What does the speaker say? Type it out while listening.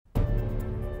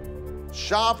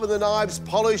Sharpen the knives,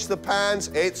 polish the pans.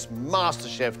 It's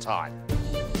MasterChef time.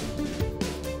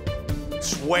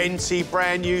 20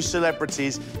 brand new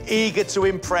celebrities eager to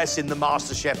impress in the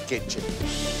MasterChef kitchen.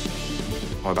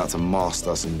 I'm about to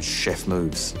master some chef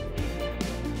moves.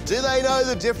 Do they know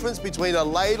the difference between a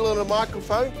ladle and a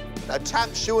microphone? A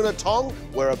tap shoe and a tong?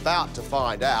 We're about to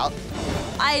find out.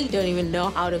 I don't even know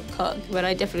how to cook, but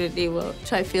I definitely will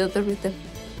try to feel the rhythm.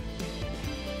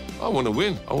 I want to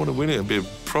win. I want to win it and be a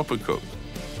proper cook.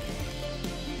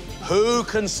 Who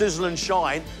can sizzle and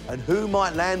shine, and who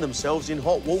might land themselves in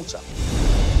hot water?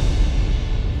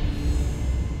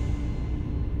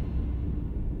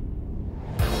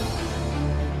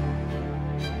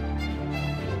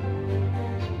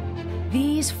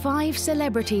 These 5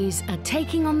 celebrities are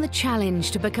taking on the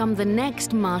challenge to become the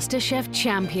next MasterChef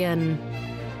champion.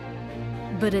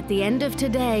 But at the end of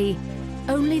today,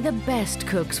 only the best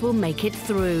cooks will make it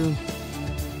through.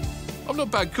 I'm not a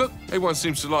bad cook. Everyone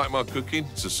seems to like my cooking.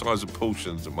 It's the size of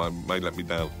portions that may let me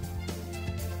down.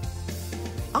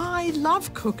 I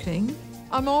love cooking.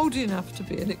 I'm old enough to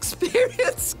be an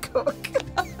experienced cook.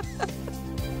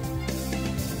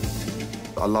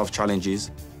 I love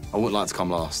challenges. I wouldn't like to come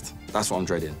last. That's what I'm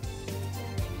dreading.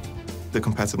 The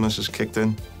competitiveness has kicked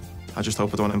in. I just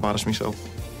hope I don't embarrass myself.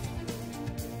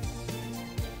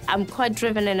 I'm quite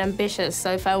driven and ambitious,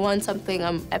 so if I want something,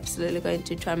 I'm absolutely going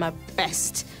to try my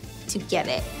best to get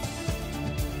it.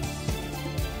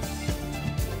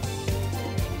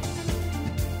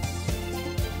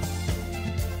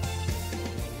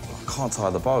 I can't tie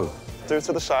the bow. Do it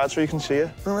to the side so you can see it.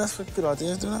 No, that's a good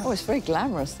idea, isn't it? Oh, it's very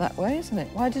glamorous that way, isn't it?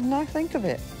 Why didn't I think of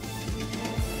it?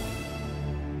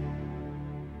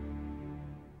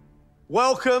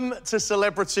 Welcome to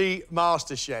Celebrity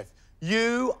MasterChef.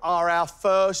 You are our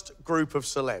first group of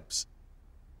celebs.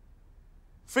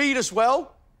 Feed us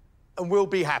well, and we'll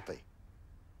be happy.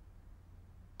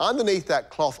 Underneath that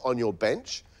cloth on your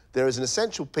bench, there is an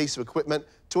essential piece of equipment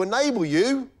to enable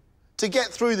you to get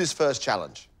through this first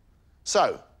challenge.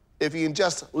 So, if you can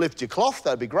just lift your cloth,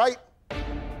 that'd be great.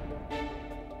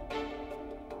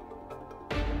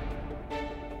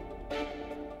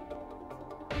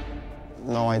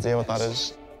 No idea what that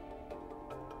is.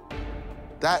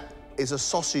 That is a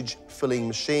sausage filling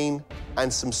machine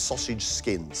and some sausage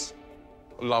skins.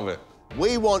 Love it.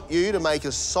 We want you to make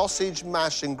a sausage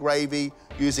mash and gravy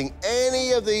using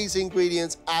any of these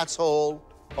ingredients at all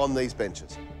on these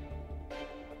benches.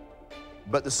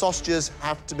 But the sausages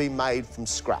have to be made from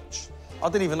scratch. I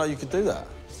didn't even know you could do that.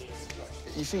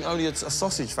 You think only a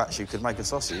sausage factory could make a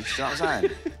sausage? Do you know what I'm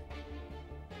saying?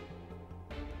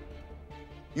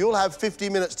 You'll have 50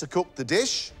 minutes to cook the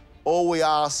dish. All we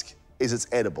ask is it's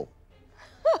edible.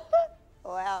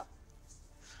 Wow.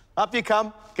 Up you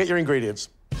come, get your ingredients.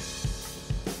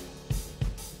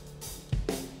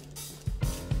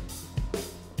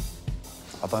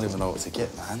 I don't even know what to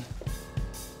get, man.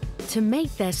 To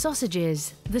make their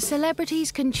sausages, the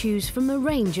celebrities can choose from a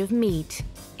range of meat,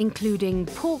 including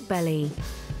pork belly,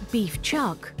 beef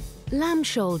chuck, lamb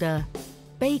shoulder,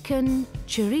 bacon,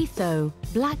 chorizo,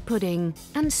 black pudding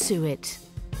and suet.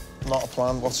 Not a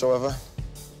plan whatsoever.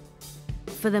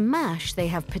 For the mash, they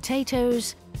have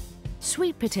potatoes,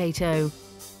 sweet potato,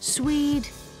 swede,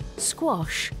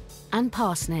 squash and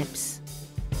parsnips.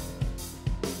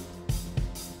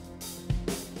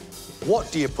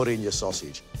 What do you put in your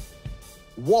sausage?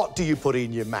 What do you put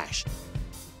in your mash?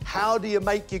 How do you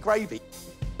make your gravy?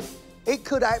 It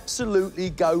could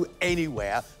absolutely go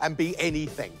anywhere and be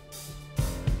anything.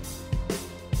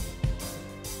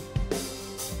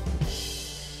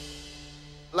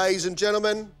 Ladies and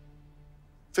gentlemen,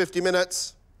 50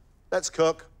 minutes. Let's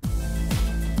cook.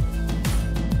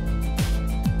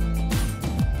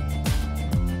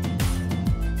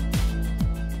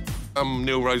 I'm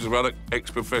Neil Ruddock,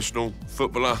 ex-professional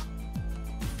footballer.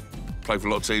 Played for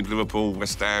a lot of teams, Liverpool,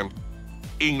 West Ham,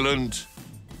 England.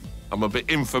 I'm a bit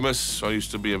infamous. I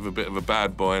used to be a bit of a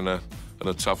bad boy and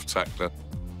a tough tackler.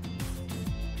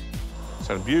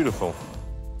 So beautiful.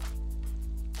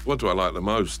 What do I like the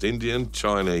most? Indian,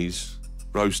 Chinese,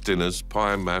 roast dinners,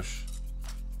 pie and mash,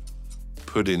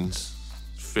 puddings,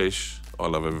 fish. I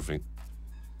love everything.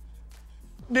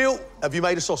 Neil, have you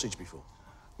made a sausage before?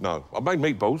 No, I made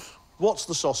meatballs. What's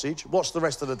the sausage? What's the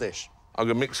rest of the dish? I'm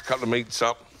gonna mix a couple of meats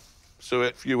up,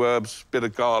 suet, a few herbs, bit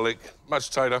of garlic,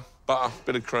 mashed potato, butter,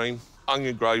 bit of cream,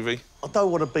 onion gravy. I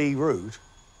don't want to be rude,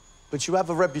 but you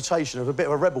have a reputation of a bit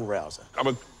of a rebel rouser. I'm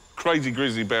a crazy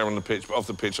grizzly bear on the pitch, but off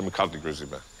the pitch, I'm a cuddly grizzly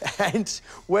bear. And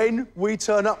when we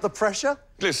turn up the pressure?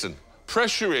 Listen,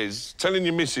 pressure is telling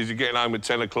your missus you're getting home at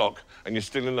 10 o'clock and you're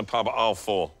still in the pub at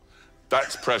 4:30.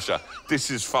 That's pressure. This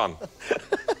is fun.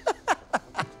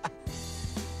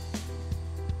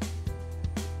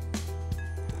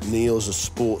 Neil's a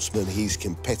sportsman, he's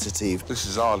competitive. This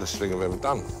is the hardest thing I've ever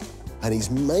done. And he's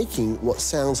making what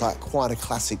sounds like quite a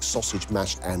classic sausage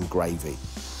mash and gravy.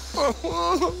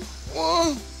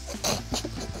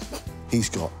 He's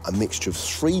got a mixture of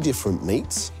 3 different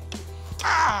meats.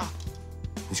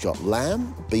 He's got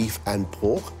lamb, beef and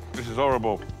pork. This is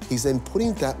horrible. He's then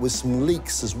putting that with some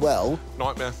leeks as well.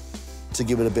 Nightmare. To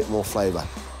give it a bit more flavour.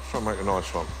 Try and make a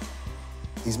nice one.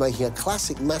 He's making a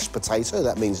classic mashed potato,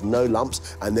 that means no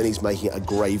lumps, and then he's making a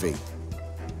gravy.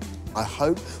 I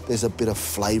hope there's a bit of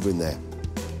flavour in there.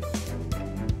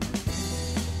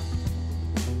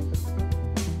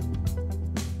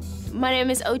 My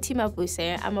name is Oti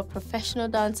Mabuse. I'm a professional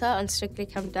dancer on Strictly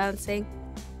Come Dancing.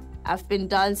 I've been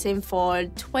dancing for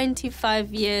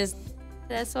 25 years.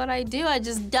 That's what I do. I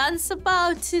just dance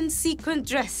about in sequin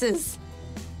dresses.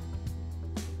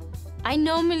 I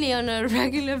normally, on a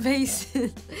regular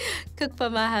basis, cook for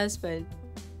my husband.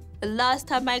 The last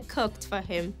time I cooked for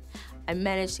him, I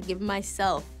managed to give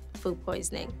myself food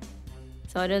poisoning.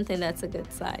 So I don't think that's a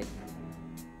good sign.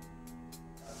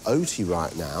 Oti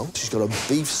right now, she's got a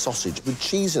beef sausage with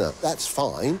cheese in it. That's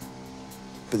fine.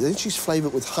 But then she's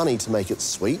flavoured it with honey to make it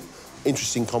sweet.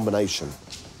 Interesting combination.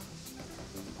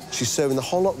 She's serving the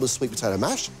whole lot with sweet potato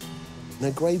mash. And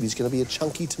her gravy's going to be a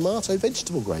chunky tomato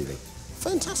vegetable gravy.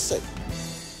 Fantastic.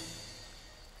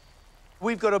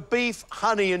 We've got a beef,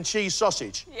 honey and cheese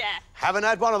sausage. Yeah. Haven't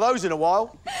had one of those in a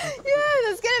while. Yeah,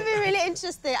 that's going to be really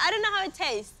interesting. I don't know how it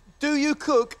tastes. Do you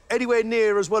cook anywhere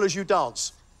near as well as you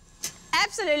dance?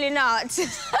 Absolutely not.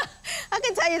 I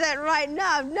can tell you that right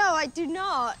now. No, I do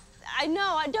not. I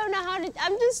know, I don't know how to...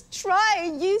 I'm just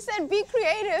trying. You said be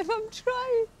creative. I'm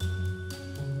trying.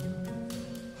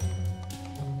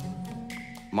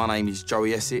 My name is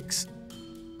Joey Essex.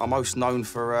 I'm most known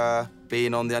for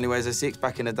being on The Only Way Is 6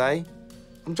 back in the day.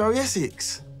 I'm Joey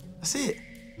Essex. That's it.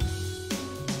 I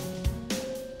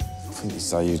think this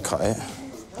is how you'd cut it.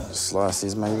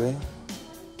 Slices, maybe.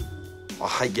 I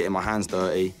hate getting my hands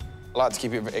dirty. I like to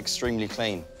keep it extremely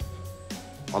clean.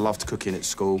 I loved cooking at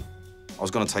school. I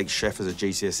was going to take chef as a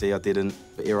GCSE, I didn't,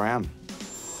 but here I am.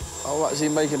 Oh, actually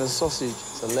making a sausage.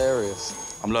 It's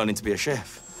hilarious. I'm learning to be a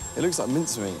chef. It looks like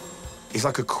mincemeat. It's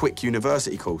like a quick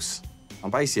university course. I'm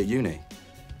basically at uni.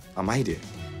 I made it.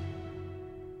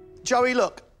 Joey,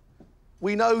 look,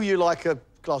 we know you like a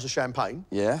glass of champagne.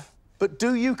 Yeah? But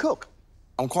do you cook?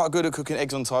 I'm quite good at cooking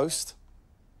eggs on toast.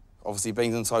 Obviously,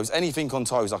 beans on toast. Anything on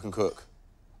toast I can cook.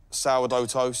 Sourdough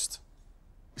toast.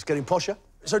 It's getting posher.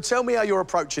 So tell me how you're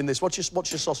approaching this. What's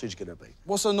your sausage going to be?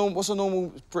 What's a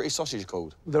normal British sausage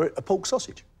called? A pork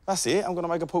sausage. That's it. I'm going to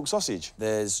make a pork sausage.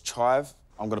 There's chive.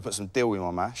 I'm going to put some dill in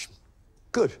my mash.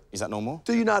 Good. Is that normal?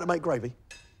 Do you know how to make gravy?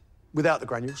 Without the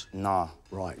granules? Nah.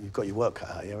 Right, you've got your work cut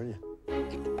out here, haven't you?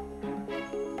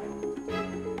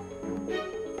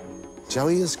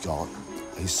 Joey has got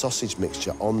his sausage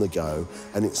mixture on the go,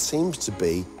 and it seems to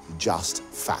be just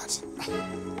fat.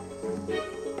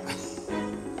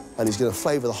 And he's going to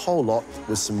flavour the whole lot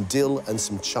with some dill and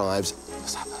some chives.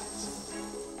 What's happened?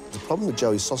 The problem with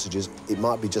Joey's sausage is it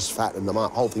might be just fat and the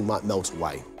whole thing might melt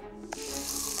away.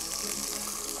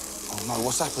 Oh, no,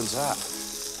 what's happened to that?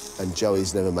 And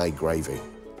Joey's never made gravy.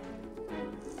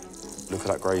 Look at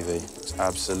that gravy. It's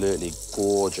absolutely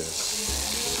gorgeous.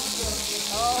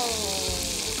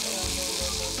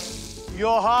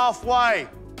 You're halfway.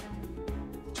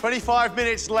 25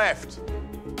 minutes left.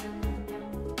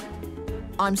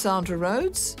 I'm Zandra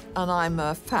Rhodes, and I'm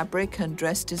a fabric and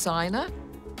dress designer.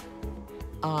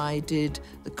 I did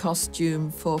the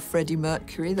costume for Freddie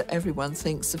Mercury that everyone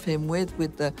thinks of him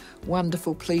with the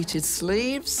wonderful pleated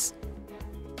sleeves.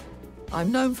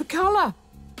 I'm known for colour.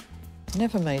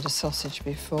 Never made a sausage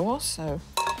before, so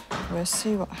we'll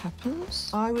see what happens.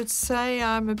 I would say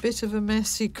I'm a bit of a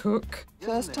messy cook.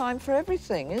 First time for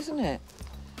everything, isn't it?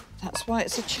 That's why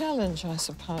it's a challenge, I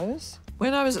suppose.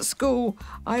 When I was at school,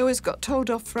 I always got told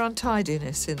off for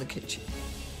untidiness in the kitchen.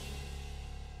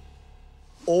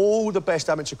 All the best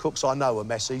amateur cooks I know are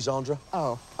messy, Zandra.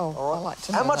 Oh, I like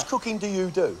to know How much that. cooking do you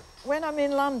do? When I'm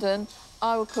in London,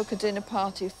 I will cook a dinner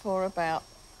party for about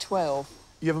 12.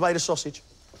 You ever made a sausage?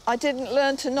 I didn't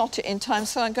learn to knot it in time,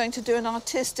 so I'm going to do an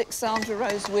artistic Zandra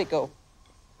Rhodes wiggle.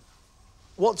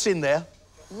 What's in there?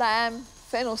 Lamb,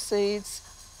 fennel seeds,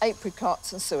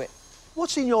 apricots and suet.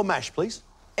 What's in your mash, please?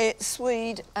 It's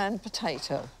swede and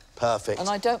potato. Perfect. And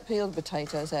I don't peel the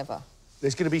potatoes ever.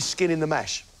 There's going to be skin in the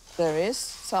mash. There is.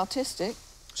 It's artistic.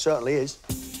 Certainly is.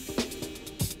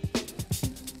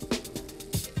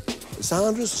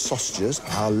 Zandra's sausages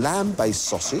are lamb-based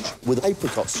sausage with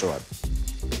apricot syrup.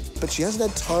 But she hasn't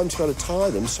had time to be able to tie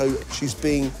them, so she's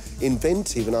being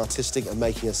inventive and artistic and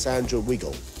making a Zandra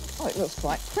wiggle. Oh, it looks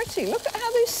quite pretty. Look at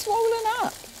how they're swollen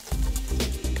up.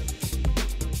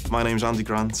 My name's Andy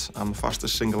Grant. I'm the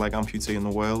fastest single-leg amputee in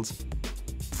the world.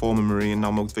 Former Marine,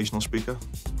 now motivational speaker.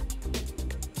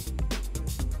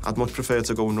 I'd much prefer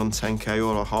to go and run 10K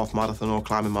or a half marathon or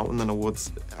climb a mountain than I would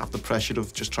have the pressure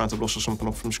of just trying to rustle something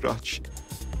up from scratch.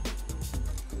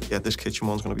 Yeah, this kitchen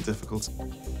one's going to be difficult.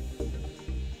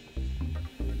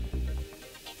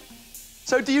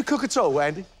 So do you cook at all,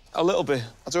 Andy? A little bit.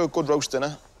 I do a good roast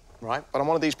dinner. Right. But I'm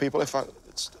one of these people, it's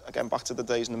again, back to the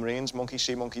days in the Marines, monkey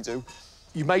see, monkey do.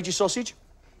 You made your sausage?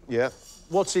 Yeah.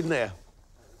 What's in there?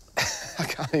 I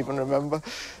can't even remember.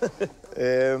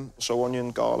 So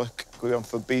onion, garlic, we went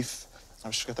for beef. I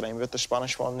just forget the name of it, the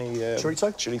Spanish one, the...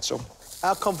 Chorizo? Chorizo.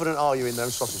 How confident are you in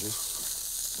those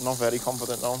sausages? Not very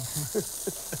confident, no.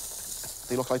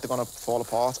 They look like they're going to fall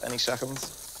apart any second.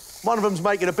 One of them's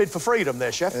making a bid for freedom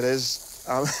there, Chef. It is.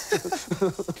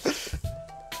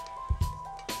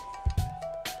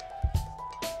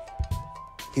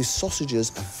 His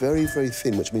sausages are very, very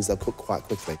thin, which means they'll cook quite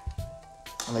quickly.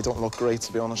 And they don't look great,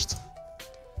 to be honest.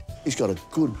 He's got a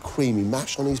good creamy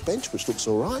mash on his bench, which looks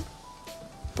all right.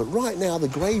 But right now, the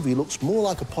gravy looks more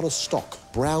like a pot of stock,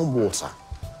 brown water.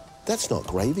 That's not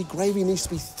gravy. Gravy needs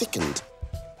to be thickened.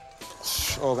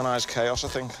 It's organised chaos, I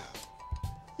think.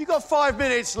 You got 5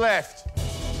 minutes left.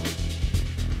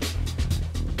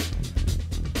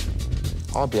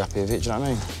 I'd be happy with it, do you know what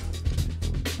I mean?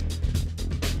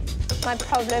 My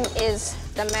problem is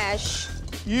the mash.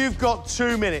 You've got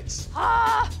 2 minutes.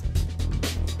 Ah!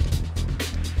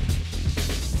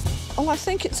 Oh, I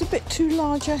think it's a bit too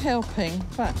large a helping,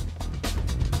 but...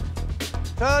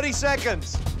 30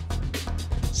 seconds.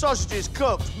 Sausages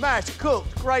cooked, mashed,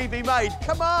 cooked, gravy made.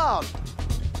 Come on.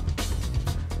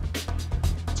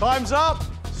 Time's up.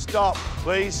 Stop,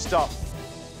 please, stop.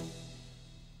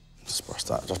 Just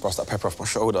brush that pepper off my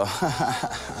shoulder. You know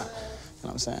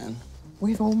what I'm saying?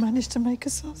 We've all managed to make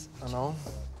a sauce. I know.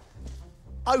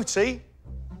 Oti,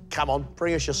 come on,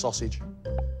 bring us your sausage.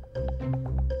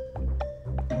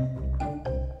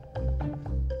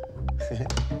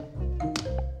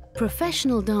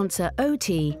 Professional dancer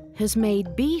Oti has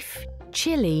made beef,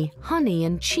 chili, honey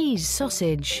and cheese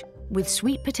sausage with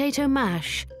sweet potato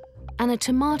mash and a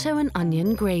tomato and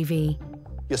onion gravy.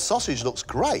 Your sausage looks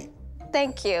great.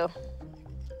 Thank you.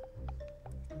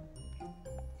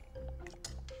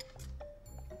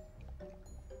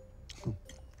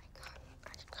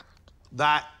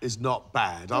 That is not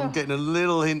bad. I'm getting a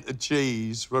little hint of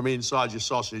cheese from inside your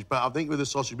sausage, but I think with the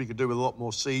sausage we could do with a lot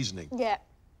more seasoning. Yeah.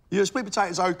 Your sweet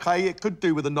potato's OK. It could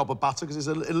do with a knob of butter because it's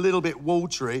a little bit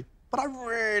watery, but I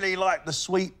really like the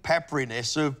sweet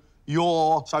pepperiness of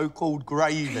your so-called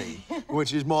gravy,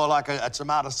 which is more like a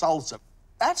tomato salsa.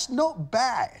 That's not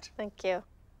bad. Thank you.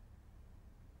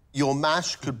 Your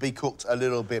mash could be cooked a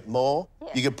little bit more.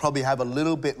 Yeah. You could probably have a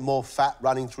little bit more fat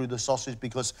running through the sausage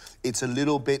because it's a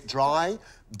little bit dry,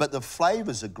 but the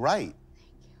flavours are great.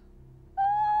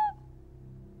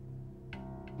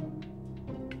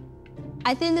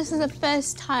 I think this is the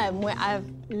first time where I've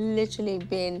literally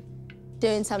been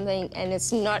doing something and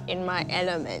it's not in my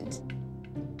element.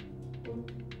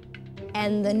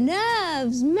 And the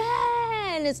nerves,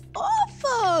 man, it's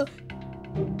awful.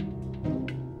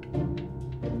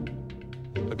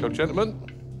 Okay, gentlemen.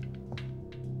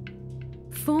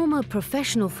 Former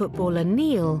professional footballer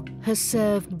Neil has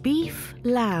served beef,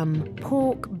 lamb,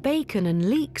 pork, bacon and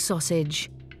leek sausage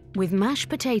with mashed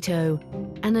potato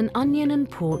and an onion and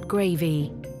port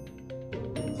gravy.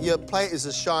 Your plate is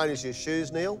as shiny as your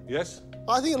shoes, Neil. Yes?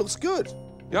 I think it looks good.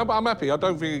 Yeah, but I'm happy. I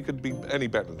don't think it could be any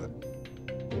better than.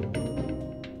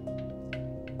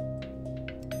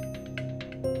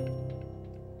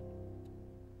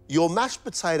 Your mashed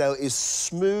potato is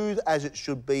smooth as it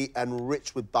should be and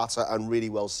rich with butter and really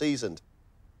well seasoned.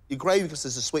 Your gravy, because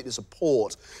there's a sweetness of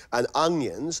port and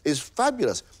onions, is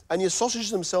fabulous. And your sausages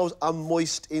themselves are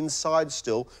moist inside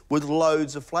still with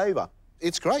loads of flavour.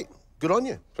 It's great. Good on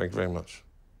you. Thank you very much.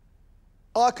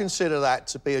 I consider that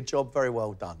to be a job very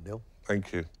well done, Neil.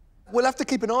 Thank you. We'll have to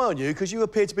keep an eye on you because you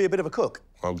appear to be a bit of a cook.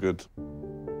 Oh, good.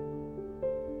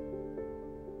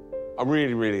 I'm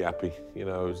really, really happy. You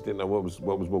know, I didn't know what was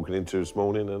walking into this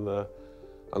morning, and I'm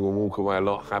going to walk away a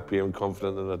lot happier and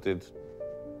confident than I did.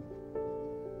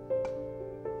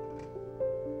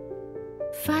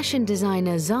 Fashion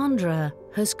designer Zandra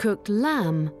has cooked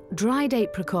lamb, dried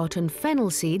apricot and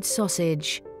fennel seed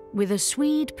sausage with a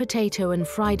swede potato and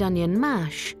fried onion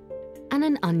mash and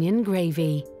an onion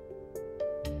gravy.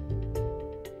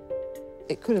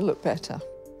 It could have looked better.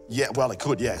 Yeah, well, it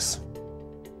could, yes.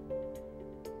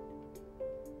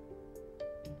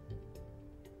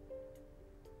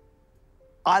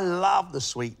 I love the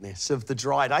sweetness of the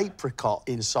dried apricot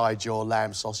inside your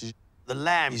lamb sausage. The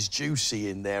lamb is juicy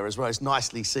in there as well. It's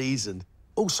nicely seasoned.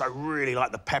 Also really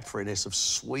like the pepperiness of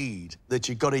swede that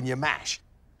you got in your mash.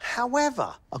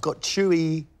 However, I've got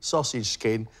chewy sausage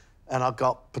skin and I've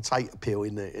got potato peel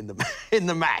in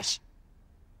the mash.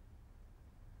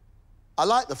 I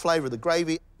like the flavour of the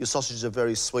gravy. Your sausages are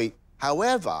very sweet.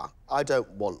 However, I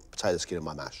don't want potato skin in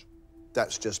my mash.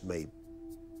 That's just me.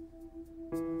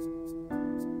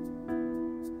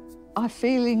 I'm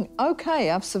feeling OK.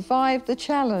 I've survived the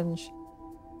challenge.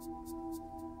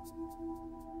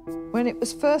 When it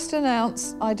was first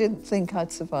announced, I didn't think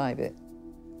I'd survive it.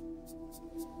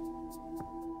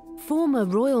 Former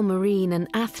Royal Marine and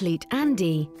athlete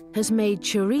Andy has made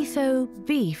chorizo,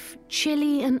 beef,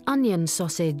 chili and onion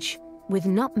sausage with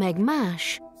nutmeg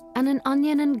mash and an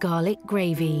onion and garlic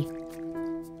gravy.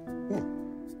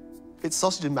 It's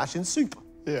sausage and mash in soup.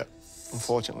 Yeah,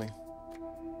 unfortunately.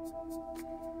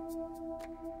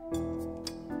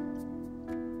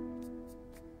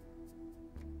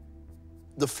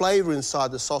 The flavour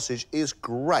inside the sausage is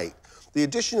great. The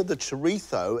addition of the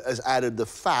chorizo has added the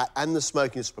fat and the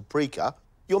smokiness of paprika.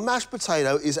 Your mashed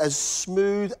potato is as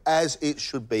smooth as it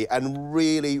should be and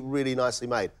really, really nicely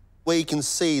made. Where you can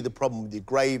see the problem with your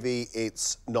gravy,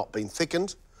 it's not been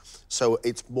thickened, so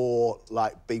it's more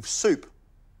like beef soup.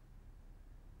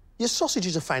 Your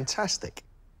sausages are fantastic.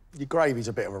 Your gravy's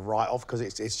a bit of a write-off because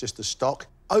it's just the stock.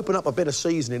 Open up a bit of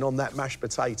seasoning on that mashed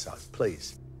potato,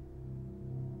 please.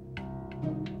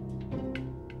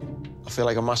 I feel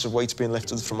like a massive weight's being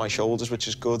lifted from my shoulders, which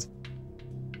is good.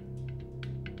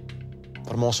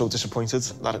 But I'm also disappointed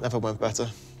that it never went better.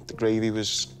 The gravy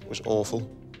was awful.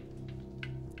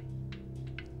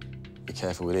 Be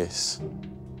careful with this.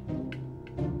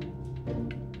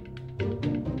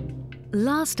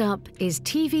 Last up is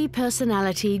TV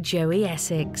personality Joey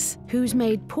Essex, who's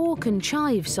made pork and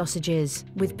chive sausages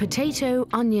with potato,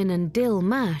 onion and dill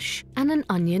mash and an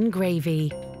onion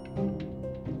gravy.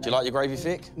 Do you like your gravy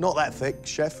thick? Not that thick,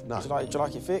 chef, no. Do you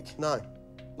like it thick? No.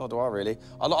 Not do I, really.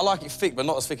 I like it thick, but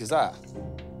not as thick as that.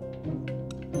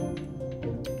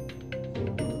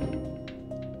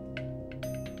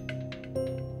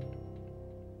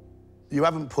 You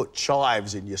haven't put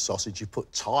chives in your sausage, you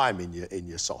put thyme in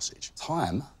your sausage.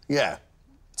 Thyme? Yeah.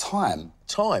 Thyme?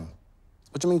 Thyme.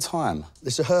 What do you mean thyme?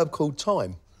 There's a herb called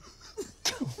thyme.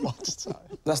 What's thyme?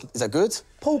 Is that good?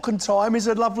 Pork and thyme is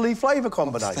a lovely flavour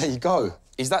combination. There you go.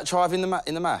 Is that chive in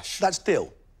the mash? That's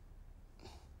dill.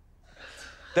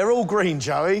 They're all green,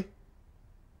 Joey.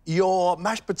 Your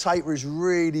mashed potato is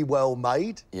really well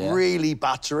made, really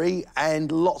buttery,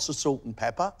 and lots of salt and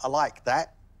pepper. I like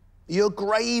that. Your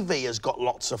gravy has got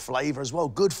lots of flavour as well.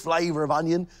 Good flavour of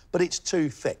onion, but it's too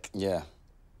thick. Yeah.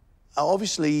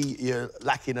 Obviously, you're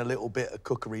lacking a little bit of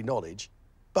cookery knowledge,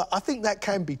 but I think that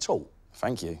can be taught.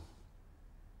 Thank you.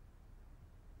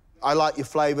 I like your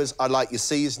flavours, I like your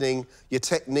seasoning. Your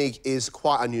technique is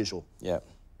quite unusual. Yeah.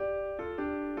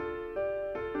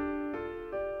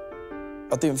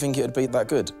 I didn't think it would be that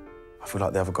good. I feel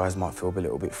like the other guys might feel a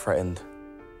little bit threatened, a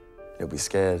little bit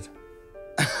scared.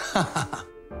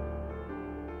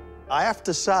 I have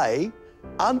to say,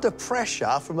 under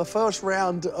pressure from a first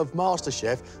round of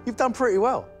MasterChef, you've done pretty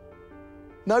well.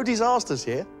 No disasters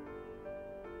here.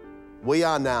 We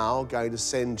are now going to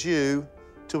send you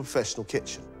to a professional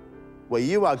kitchen, where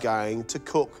you are going to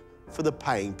cook for the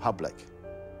paying public.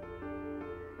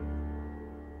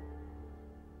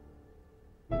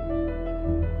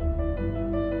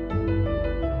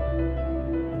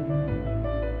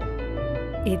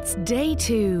 It's day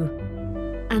 2,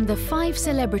 and the 5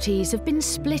 celebrities have been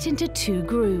split into 2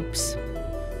 groups.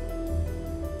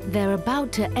 They're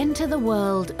about to enter the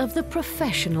world of the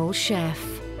professional chef.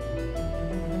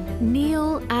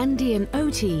 Neil, Andy and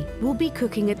Oti will be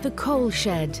cooking at the Coal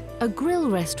Shed, a grill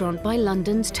restaurant by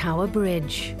London's Tower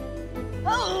Bridge.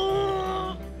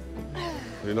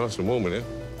 Really nice and warm in here.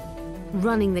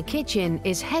 Running the kitchen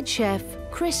is head chef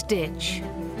Chris Ditch.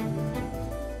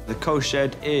 The Coal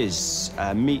Shed is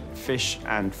meat, fish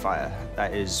and fire.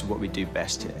 That is what we do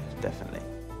best here, definitely.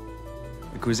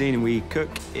 The cuisine we cook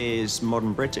is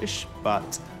modern British,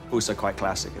 but also quite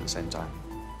classic at the same time.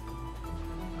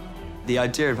 The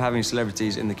idea of having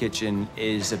celebrities in the kitchen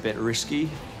is a bit risky,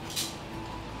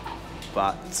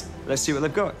 but let's see what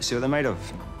they've got, see what they're made of.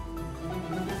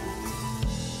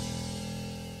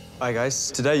 Hi guys,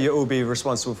 today you'll all be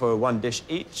responsible for 1 dish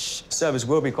each. Servers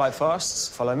will be quite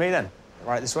fast. Follow me then.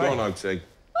 Right this way. Go on, Oti.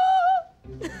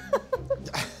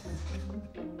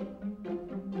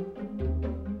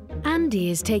 Andy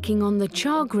is taking on the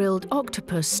char-grilled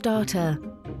octopus starter.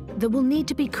 that will need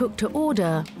to be cooked to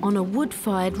order on a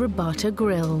wood-fired rabata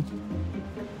grill.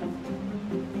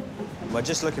 We're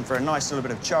just looking for a nice little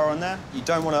bit of char on there. You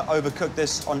don't want to overcook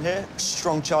this on here.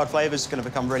 Strong charred flavour is going to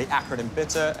become really acrid and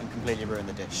bitter and completely ruin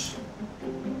the dish.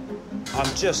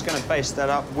 I'm just going to baste that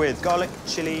up with garlic,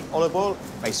 chilli, olive oil.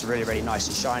 Makes it really, really nice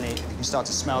and shiny. You can start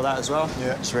to smell that as well.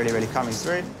 Yeah. It's really, really coming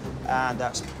through. And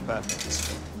that's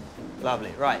perfect.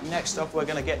 Lovely. Right, next up, we're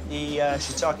going to get the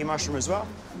shiitake mushroom as well.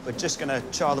 We're just going to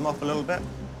char them up a little bit.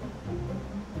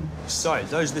 So,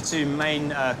 those are the two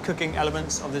main cooking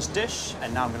elements of this dish,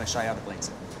 and now I'm going to show you how to plate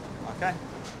it. OK?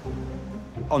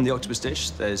 On the octopus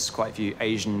dish, there's quite a few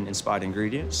Asian-inspired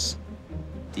ingredients.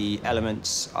 The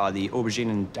elements are the aubergine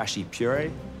and dashi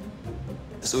puree.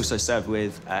 It's also served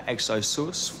with XO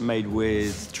sauce made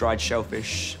with dried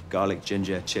shellfish, garlic,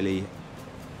 ginger, chili.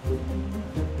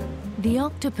 The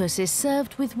octopus is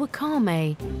served with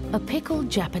wakame, a pickled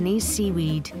Japanese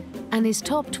seaweed, and is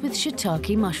topped with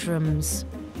shiitake mushrooms.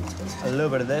 A little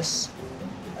bit of this,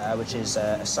 which is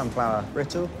a sunflower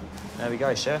brittle. There we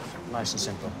go, chef. Nice and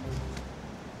simple.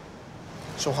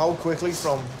 So how quickly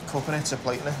from cooking it to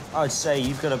plating it? I'd say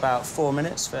you've got about 4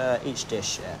 minutes for each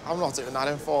dish, yeah. I'm not doing that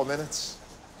in 4 minutes.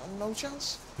 No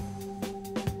chance.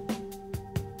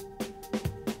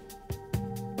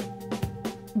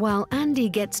 While Andy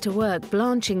gets to work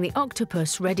blanching the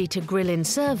octopus ready to grill in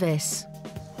service.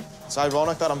 It's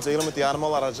ironic that I'm dealing with the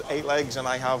animal that has 8 legs and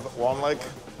I have 1 leg.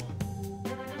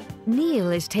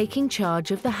 Neil is taking charge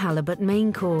of the halibut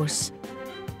main course,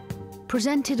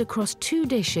 presented across 2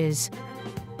 dishes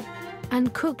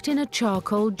and cooked in a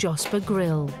charcoal Josper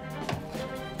grill.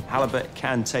 Halibut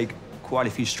can take quite a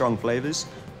few strong flavours,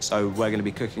 so we're going to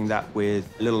be cooking that with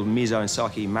a little miso and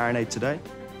sake marinade today.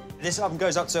 This oven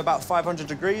goes up to about 500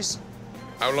 degrees.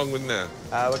 How long with now?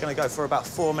 We're going to go for about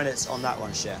 4 minutes on that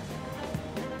one, chef.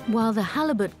 While the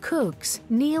halibut cooks,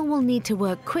 Neil will need to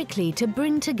work quickly to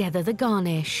bring together the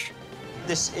garnish.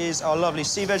 This is our lovely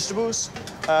sea vegetables.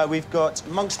 We've got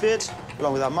monk's beard,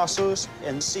 along with our mussels,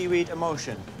 and seaweed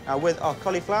emulsion. Now, with our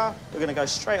cauliflower, we're going to go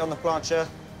straight on the plancha,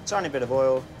 tiny bit of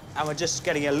oil, and we're just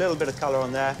getting a little bit of colour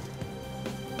on there.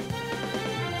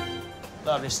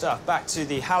 Lovely stuff. Back to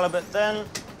the halibut then.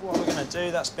 What we're going to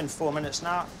do, that's been 4 minutes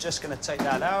now. Just going to take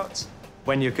that out.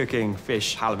 When you're cooking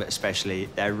fish, halibut especially,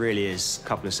 there really is a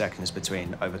couple of seconds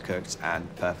between overcooked and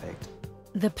perfect.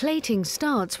 The plating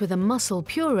starts with a mussel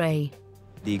puree.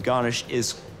 The garnish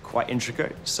is quite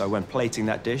intricate, so when plating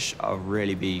that dish, I'll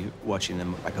really be watching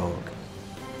them like a hawk.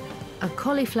 A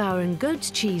cauliflower and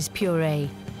goat's cheese puree.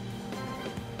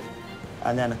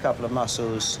 And then a couple of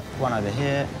mussels, one over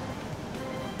here.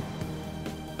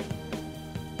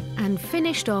 And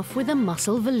finished off with a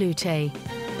mussel veloute.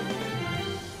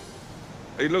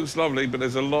 It looks lovely, but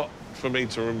there's a lot for me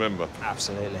to remember.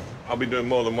 Absolutely. I'll be doing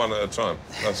more than one at a time.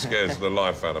 That scares the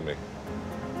life out of me.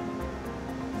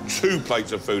 2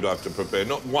 plates of food I have to prepare,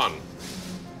 not 1. I'm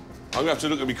going to have to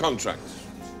look at my contracts.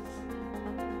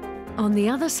 On the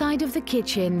other side of the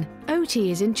kitchen,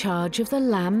 Oti is in charge of the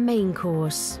lamb main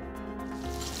course.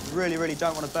 Really, really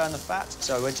don't want to burn the fat,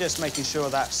 so we're just making sure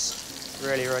that's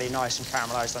really, really nice and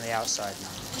caramelised on the outside now.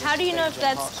 How do you know if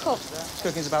that's cooked?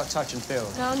 Cooking's about touch and feel.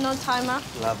 No timer.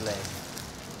 Lovely.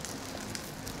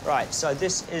 Right, so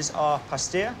this is our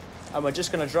pastilla, and we're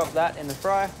just going to drop that in the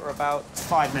fryer for about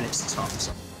 5 minutes tops.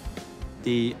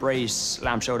 The braised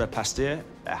lamb shoulder pastilla,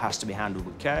 it has to be handled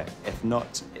with care. If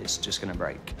not, it's just going to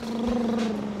break.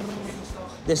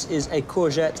 This is a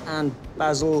courgette and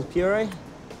basil puree,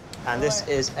 and this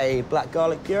is a black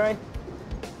garlic puree.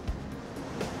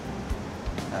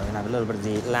 We're going to have a little bit of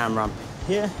the lamb rump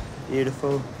here.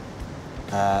 Beautiful.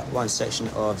 One section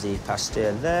of the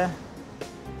pastilla there.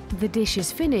 The dish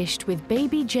is finished with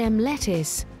baby gem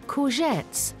lettuce,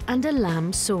 courgettes, and a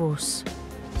lamb sauce.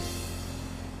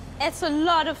 It's a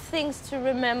lot of things to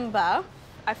remember.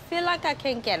 I feel like I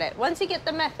can get it. Once you get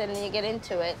the method and you get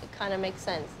into it, it kind of makes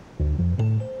sense.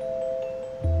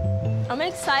 I'm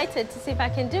excited to see if I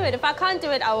can do it. If I can't do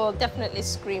it, I will definitely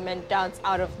scream and dance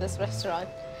out of this restaurant.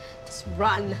 Just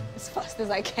run as fast as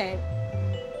I can.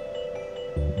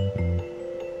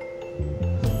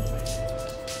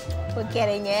 We're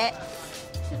getting it.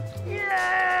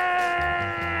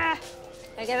 Yeah!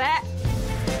 Look at that.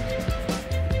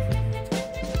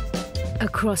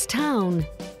 Across town,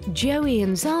 Joey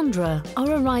and Zandra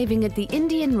are arriving at the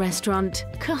Indian restaurant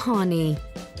Kahani.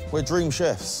 We're dream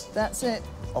chefs. That's it.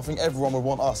 I think everyone would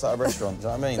want us at a restaurant, do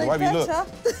you know what I mean? The way we look.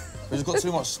 We've just got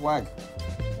too much swag.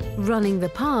 Running the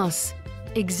pass,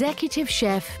 Executive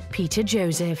Chef Peter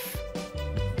Joseph.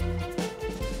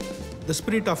 The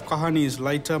spirit of kahani is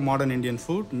lighter, modern Indian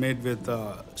food made with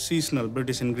seasonal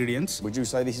British ingredients. Would you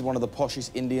say this is one of the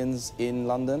poshest Indians in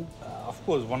London? Of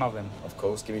course, one of them. Of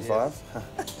course, give me 5.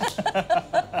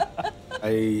 I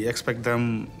expect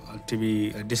them to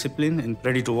be disciplined and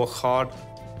ready to work hard.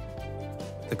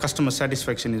 The customer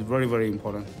satisfaction is very, very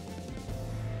important.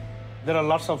 There are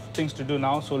lots of things to do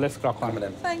now, so let's crack on.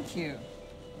 Thank you.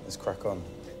 Let's crack on.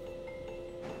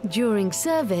 During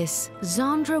service,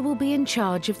 Zandra will be in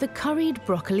charge of the curried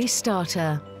broccoli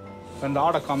starter. When the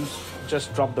order comes,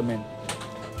 just drop them in.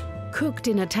 Cooked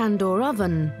in a tandoor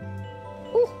oven.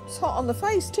 Oh, it's hot on the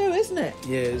face too, isn't it?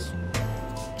 Yes.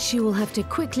 She will have to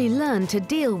quickly learn to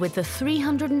deal with the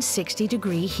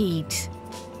 360-degree heat.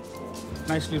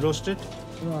 Nicely roasted.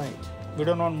 Right. We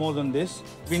don't want more than this.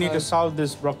 We need to solve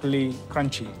this broccoli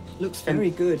crunchy. Looks very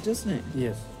good, doesn't it?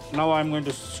 Yes. Now I'm going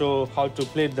to show how to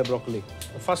plate the broccoli.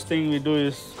 The first thing we do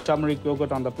is turmeric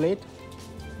yogurt on the plate.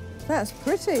 That's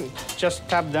pretty. Just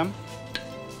tap them.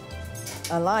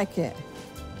 I like it.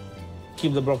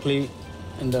 Keep the broccoli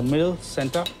in the middle,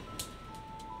 center.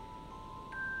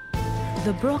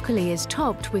 The broccoli is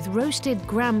topped with roasted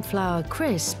gram flour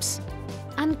crisps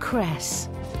and cress.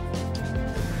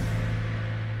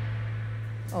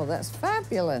 Oh, that's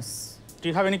fabulous. Do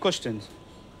you have any questions?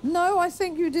 No, I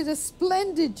think you did a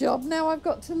splendid job. Now I've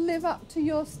got to live up to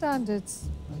your standards.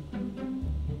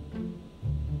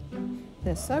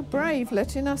 They're so brave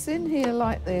letting us in here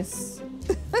like this.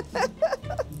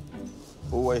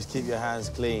 Always keep your hands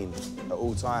clean at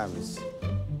all times.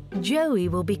 Joey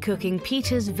will be cooking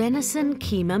Peter's venison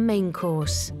keema main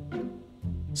course.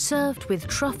 Served with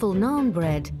truffle naan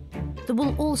bread that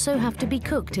will also have to be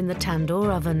cooked in the tandoor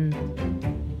oven.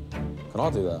 Can I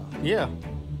do that? Yeah.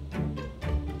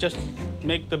 Just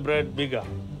make the bread bigger.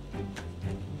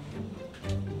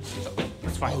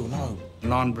 That's fine. Oh, no.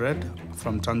 Naan bread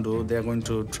from tandoor, they're going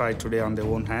to try today on their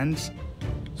own hands.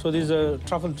 So this is a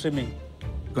truffle trimming.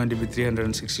 Going to be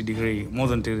 360-degree, more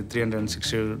than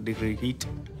 360-degree heat.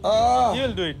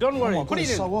 You'll do it. Don't worry. Oh my God,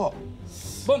 so what?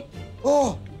 Boom.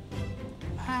 Oh!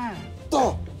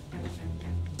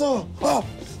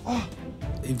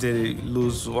 If they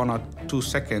lose 1 or 2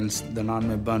 seconds, the naan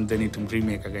may burn. They need to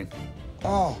remake again.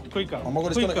 Oh! Quicker. Oh my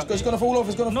God! Quicker. It's gonna fall off.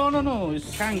 It's gonna. No.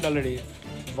 It's hanged already.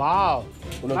 Wow.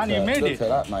 Well, Man, you made it. Look at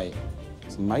that, mate.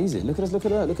 It's amazing. Look at us. Look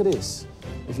at that. Look at this.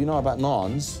 If you know about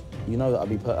naans, you know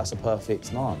that's a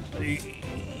perfect naan.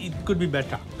 It could be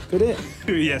better. Could it?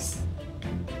 Yes.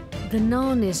 The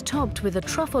naan is topped with a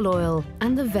truffle oil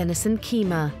and the venison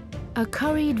keema, a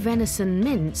curried venison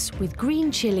mince with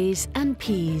green chilies and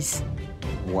peas.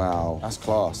 Wow, that's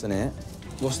class, isn't it?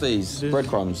 What's these?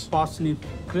 Breadcrumbs? Parsnip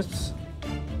crisps.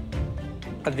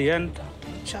 At the end,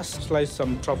 just slice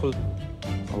some truffle.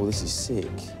 Oh, this is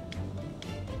sick.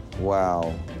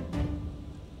 Wow.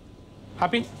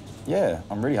 Happy? Yeah,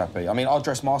 I'm really happy. I mean, I'll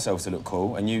dress myself to look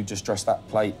cool, and you just dress that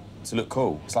plate to look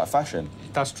cool. It's like fashion.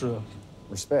 That's true.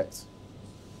 Respect.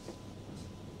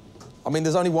 I mean,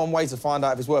 there's only one way to find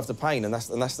out if it's worth the pain, and that's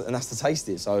to taste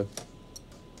it. So,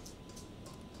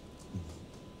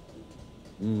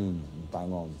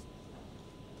 bang on.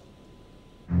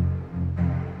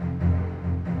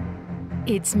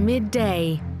 It's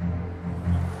midday,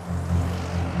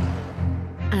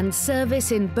 and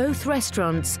service in both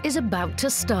restaurants is about to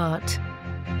start.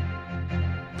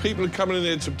 People are coming in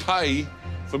here to pay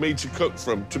for me to cook for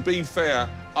them. To be fair,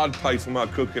 I'd pay for my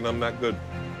cooking. I'm that good.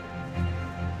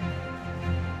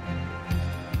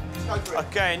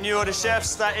 OK, new order,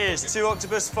 chefs. That is 2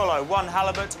 octopus follow, 1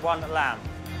 halibut, 1 lamb.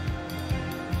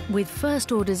 With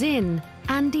first orders in,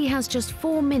 Andy has just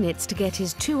 4 minutes to get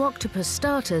his 2 octopus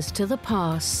starters to the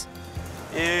pass.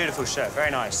 Beautiful, chef.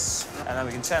 Very nice. And then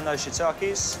we can turn those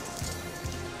shiitakes.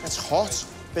 It's hot.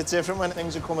 Bit different when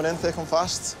things are coming in thick and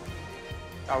fast.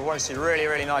 I want to see really,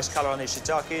 really nice colour on these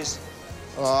shiitakes.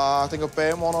 I think I've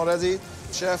burnt one already,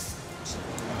 chef.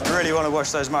 I really want to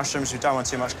wash those mushrooms. We don't want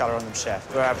too much colour on them,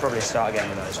 chef. We'll probably start again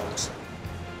with those ones.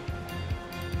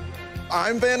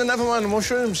 I'm burning, never mind the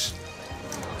mushrooms.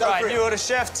 Right, new order,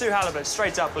 chef. 2 halibut.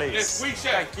 Straight up, please. Yes, sweet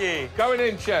chef. Thank you. Going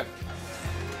in, chef.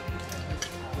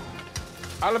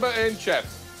 Halibut in, chef.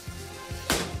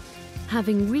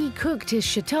 Having recooked his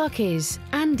shiitakes,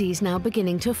 Andy's now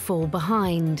beginning to fall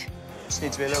behind. Just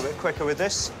need to be a little bit quicker with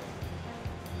this.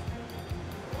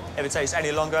 If it takes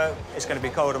any longer, it's going to be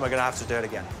cold and we're going to have to do it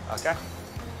again, OK?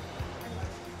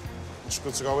 It's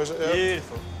good to go, is it? Yeah.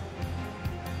 Beautiful.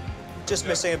 Just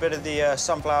missing a bit of the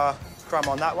sunflower crumb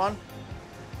on that one.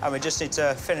 And we just need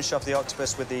to finish off the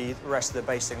octopus with the rest of the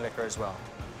basting liquor as well.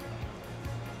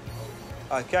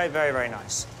 OK, very, very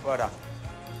nice. Well done.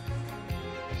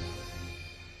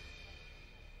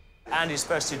 Andy's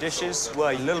first two dishes were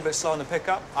a little bit slow on the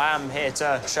pickup. I am here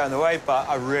to show him the way, but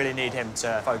I really need him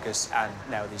to focus and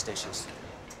nail these dishes.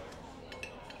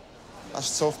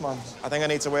 That's tough, man. I think I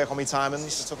need to work on my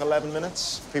timings. It took 11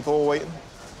 minutes. People were waiting.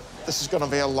 This is going to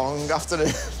be a long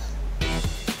afternoon.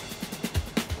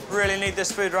 Really need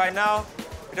this food right now.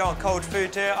 We don't want cold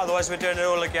food here, otherwise we're doing it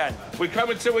all again. We're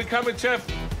coming, Chef.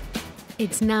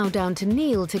 It's now down to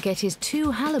Neil to get his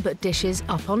 2 halibut dishes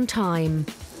up on time.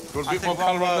 I think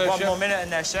one more minute in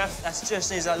there, Chef. That just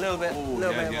needs a little bit,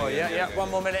 more. Yeah. 1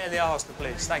 more minute in the Ulster,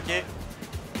 please. Thank you.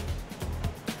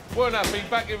 Well, be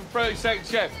back in 30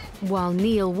 seconds, Chef. While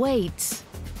Neil waits,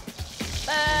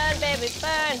 Burn, baby,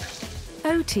 burn.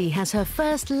 Oti has her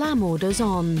first lamb orders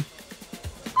on.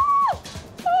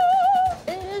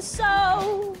 It is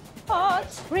so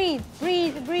hot. Breathe,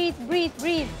 breathe, breathe, breathe,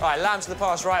 breathe. All right, lamb to the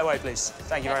pass right away, please.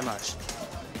 Thank you very much.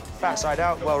 Fat side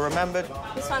out, well remembered.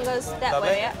 This one goes that Lovely.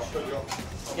 way, yeah?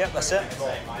 Yep, that's it.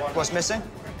 What's missing?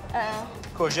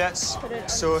 Courgettes, put it on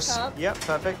sauce. top. Yep,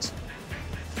 perfect.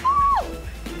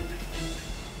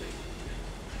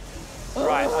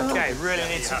 Right, OK, really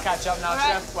need to catch up now,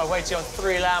 Right. Chef. We're waiting on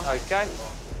 3 lamb. OK. I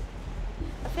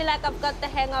feel like I've got the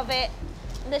hang of it.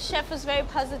 The chef was very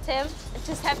positive. I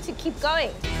just have to keep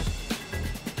going.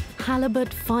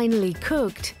 Halibut finally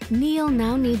cooked, Neil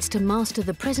now needs to master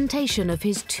the presentation of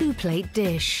his 2-plate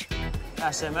dish.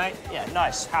 That's it, mate. Yeah,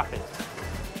 nice, happy.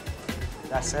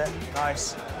 That's it,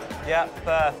 nice. Yeah,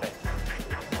 perfect.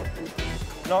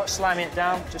 Not slamming it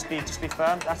down, just be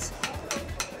firm. That's...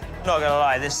 Not gonna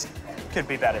lie, this could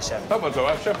be better, Chef. That one's all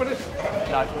right, Chef, isn't it?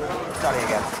 No, starting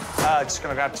again. Just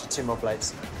gonna grab 2 more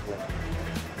plates.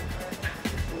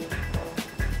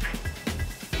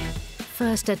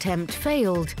 First attempt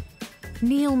failed.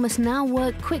 Neil must now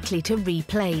work quickly to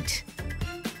replate.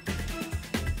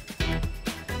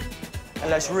 And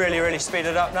let's really, really speed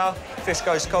it up now. Fish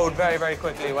goes cold very, very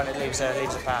quickly when it leaves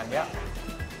the pan, yeah?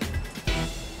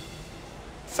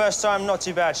 First time, not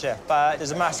too bad, Chef, but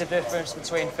there's a massive difference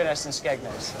between finesse and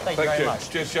Skegness. Thank you very much.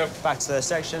 Cheers, Chef. Back to the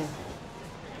section.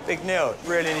 Big Neil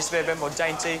really needs to be a bit more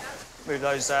dainty. Move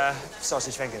those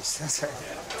sausage fingers. That's it.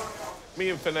 Me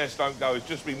and finesse don't go. It's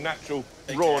just me natural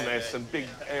rawness and big,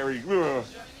 airy...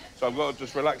 So I've got to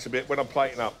just relax a bit when I'm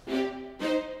plating up.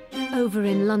 Over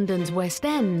in London's West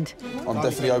End, I'm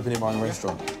definitely opening my own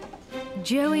restaurant.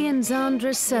 Joey and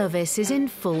Zandra's service is in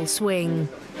full swing.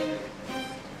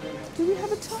 Do we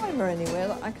have a timer anywhere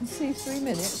that I can see 3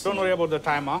 minutes? Don't worry about the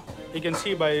timer. You can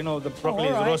see by, the broccoli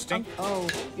is roasting.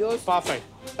 Yours? Perfect.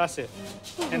 That's it.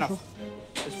 Enough.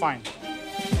 It's fine.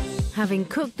 Having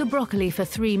cooked the broccoli for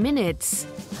 3 minutes,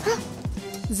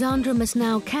 Zandra must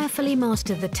now carefully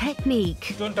master the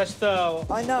technique. Don't touch the...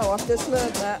 I know, I've just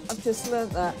learned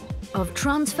that. Of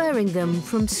transferring them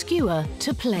from skewer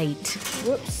to plate.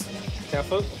 Whoops.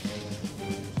 Careful.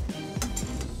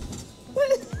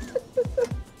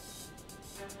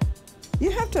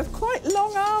 You have to have quite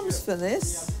long arms for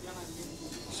this.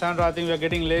 Sandra, I think we're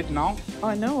getting late now.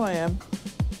 I know I am.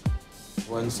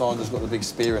 When Sandra's got the big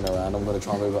spear in her hand, I'm going to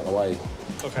try and move out of the way.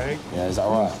 OK. Yeah, is that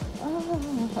all right?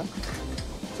 Ah.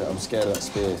 I'm scared of that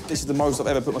spear. This is the most I've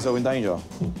ever put myself in danger.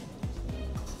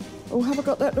 Oh, have I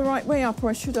got that the right way up,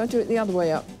 or should I do it the other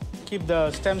way up? Keep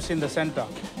the stems in the center.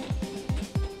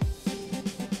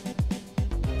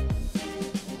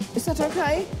 Is that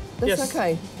OK? That's yes.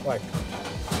 OK. Right.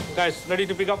 Guys, ready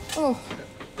to pick up? Oh.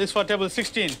 This for table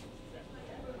 16.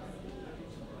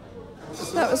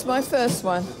 That was my first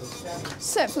one.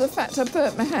 Except for the fact I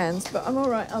burnt my hands, but I'm all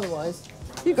right otherwise.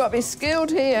 You've got to be skilled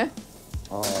here.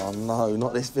 Oh, no,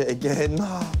 not this bit again.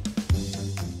 No.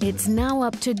 It's now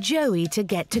up to Joey to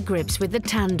get to grips with the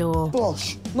tandoor.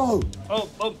 Gosh, no.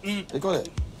 You got it.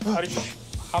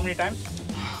 How many times?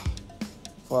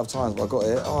 5 times, but I got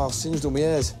it. Oh, I've singed all my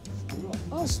hairs.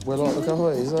 That's well, look how hot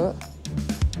it is, that.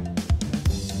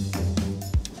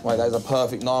 Wait, that is a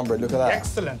perfect naan bread. Look at that.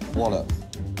 Excellent. Wallet.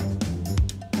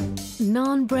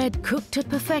 Naan bread cooked to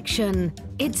perfection.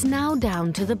 It's now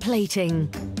down to the plating.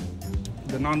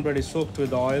 The naan bread is soaked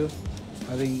with oil.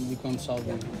 I think we can serve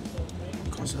them.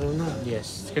 Can't serve them?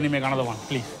 Yes. Can you make another one,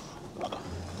 please?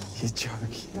 You're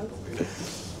joking.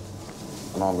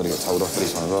 I know I'm going to get told off for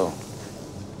this one as well.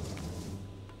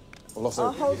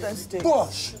 I'll hold that stick.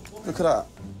 Gosh! Look at that.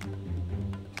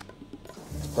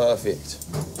 It's perfect.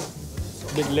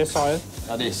 A bit less oil.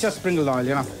 Like this. Just sprinkle the oil,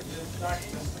 you know.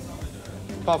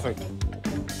 Perfect.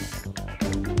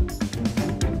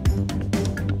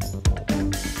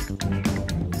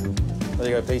 There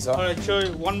you go, Peter. All right,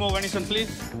 Joey, one more venison, please.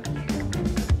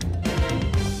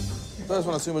 First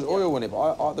one I assumed was oil in it,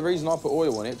 but the reason I put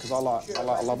oil in it because I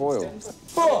love oil.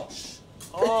 Bosh!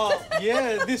 Oh,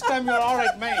 yeah, this time you're all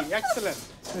right, mate. Excellent.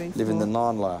 Living the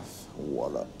naan life.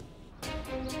 What up?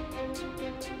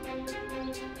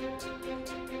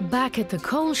 Back at the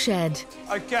coal shed,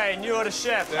 OK, new order,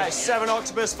 chef. Hey, 7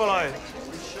 octopus fillet,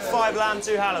 5 lamb,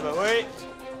 2 halibut, oui?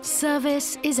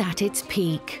 service is at its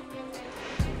peak.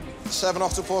 7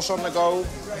 octopus on the go.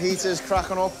 Heater's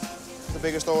cracking up. The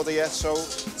biggest order yet, so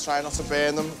try not to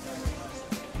burn them.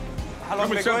 How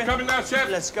long are we going? Coming now, chef.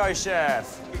 Let's go,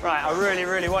 chef. Right, I really,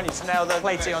 really want you to nail the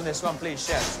plating on this one, please,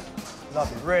 chef.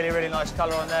 Lovely. Really, really nice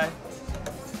colour on there.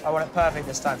 I want it perfect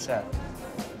this time, chef.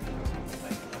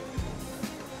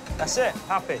 That's it.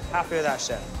 Happy. Happy with that,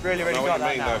 chef. Really, really got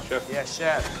that now. Chef. Yes,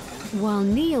 chef. While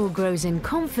Neil grows in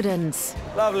confidence,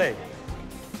 lovely,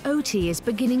 Oti is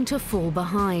beginning to fall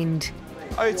behind.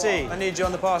 Oti, I need you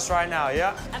on the pass right now,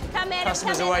 yeah? I'm coming,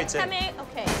 Customers are waiting. I'm coming.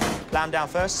 OK. Lamb down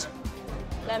first.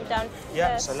 Lamb down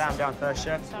Yeah, first. so lamb down first,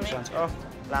 chef. Sorry. This one's off.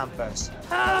 Lamb first.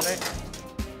 Ah.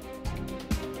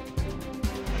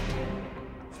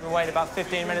 We're waiting about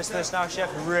 15 minutes for this now,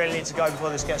 chef. We really need to go before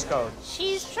this gets cold.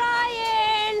 She's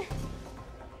trying.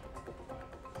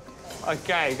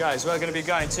 OK, guys, we're going to be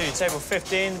going to table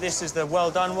 15. This is the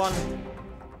well-done one.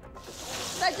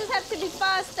 So I just have to be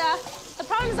faster. The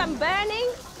problem is I'm burning.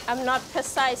 I'm not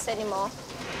precise anymore.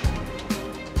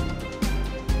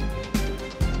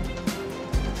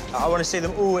 I want to see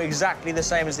them all exactly the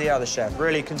same as the other, chef.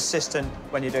 Really consistent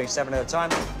when you're doing 7 at a time.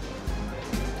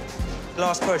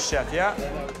 Last push, chef, yeah?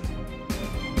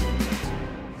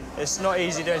 It's not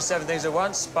easy doing 7 things at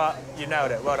once, but you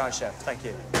nailed it. Well done, chef. Thank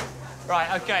you. Right,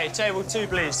 OK, table 2,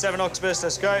 please. 7 octopus,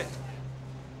 let's go.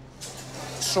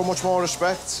 So much more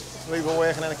respect. We've been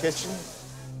working in the kitchen.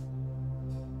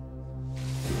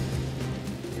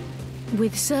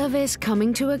 With service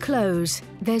coming to a close,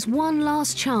 there's one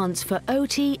last chance for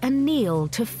Oti and Neil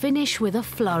to finish with a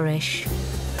flourish.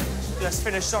 Let's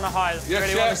finish on a high. Yes, really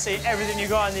chef. want to see everything you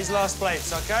got in these last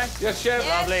plates, OK? Yes, chef.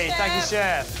 Lovely. Yes, Thank you,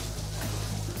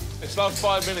 chef. It's last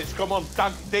 5 minutes. Come on,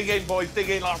 dig in, boys. Dig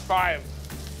in last 5.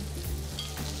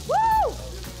 Woo!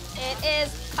 It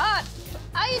is hot.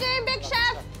 How are you doing, big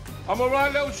chef? I'm all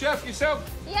right, little chef. Yourself?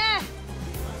 Yeah.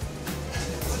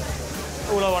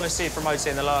 All I want to see from Oti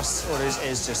in the last orders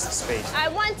is just the speed. I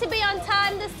want to be on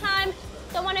time this time.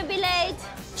 Don't want to be late.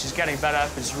 She's getting better,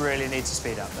 but just really needs to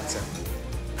speed up, that's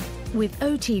it. With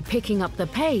Oti picking up the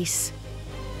pace,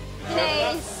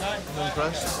 Lace.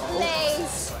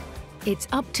 Lace. it's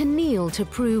up to Neil to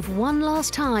prove one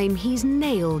last time he's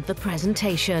nailed the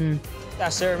presentation.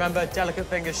 That's it, remember, delicate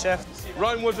fingers, chef.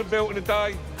 Rome wasn't built in a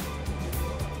day.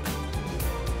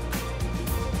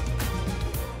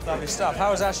 Lovely stuff.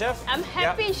 How was that, chef? I'm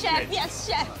happy, Yep. chef. Good. Yes,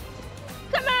 chef.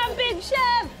 Come on, big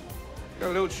chef. Go,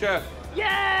 little chef.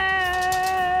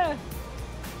 Yeah.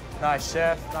 Nice,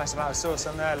 chef. Nice amount of sauce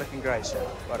on there. Looking great, chef.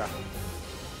 Well done.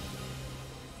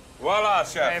 Voila,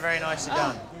 chef. Very, very nicely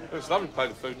done. It was a lovely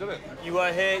plate of food, didn't it? You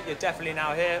were here. You're definitely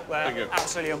now here. Thank you. We're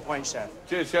absolutely on point, chef.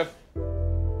 Cheers, chef.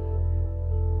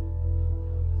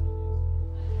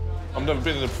 I've never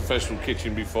been in a professional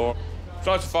kitchen before.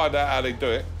 Tried to find out how they do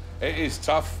it. It is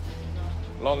tough.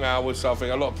 Long hours, so I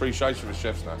think a lot of appreciation for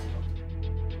chefs now.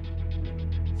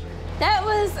 That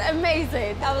was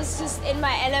amazing. I was just in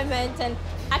my element and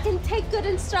I can take good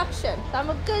instruction.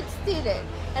 I'm a good student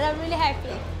and I'm really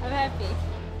happy. I'm happy.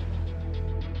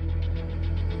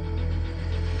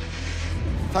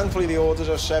 Thankfully, the orders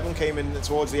of 7 came in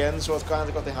towards the end, so I've kind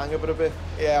of got the hang of it a bit.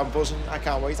 Yeah, I'm buzzing. I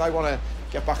can't wait. I want to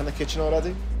get back in the kitchen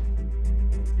already.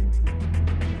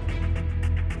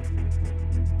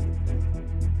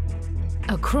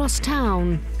 Across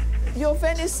town, Your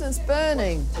venison's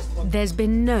burning. there's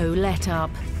been no let-up.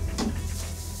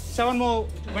 7 more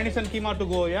venison keema to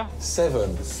go, yeah?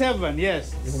 7? 7,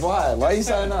 yes. Why? Why are you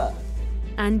saying that?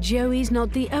 And Joey's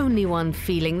not the only one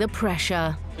feeling the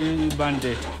pressure. You burnt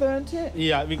it. Burnt it?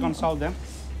 Yeah, we can solve them,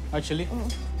 actually.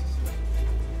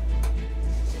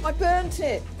 I burnt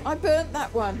it. I burnt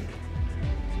that one.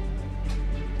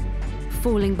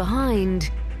 Falling behind,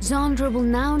 Zandra will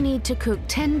now need to cook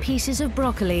 10 pieces of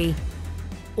broccoli,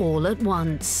 all at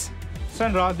once.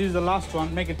 Sandra, this is the last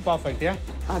one. Make it perfect, yeah?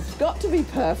 I've got to be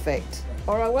perfect,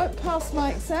 or I won't pass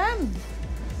my exam.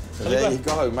 So there you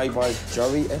go, made by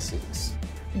Joey Essex.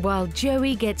 While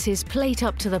Joey gets his plate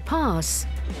up to the pass,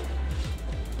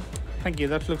 Thank you,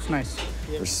 that looks nice.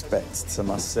 Respect to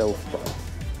myself, bro.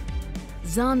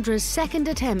 Zandra's second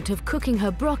attempt of cooking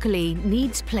her broccoli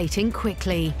needs plating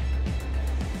quickly.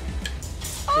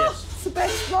 Oh, it's the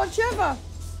best lodge ever.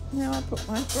 Now I put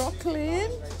my broccoli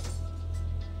in.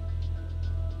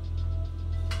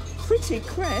 Pretty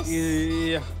crisp.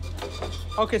 Yeah.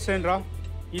 OK, Sandra,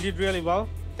 you did really well.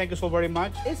 Thank you so very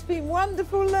much. It's been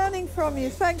wonderful learning from you.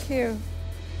 Thank you.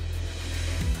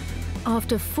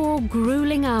 After 4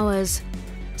 grueling hours,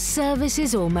 service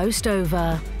is almost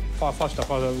over. Faster,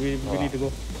 we need to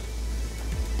go.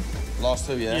 Last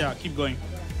 2, yeah? Yeah, keep going.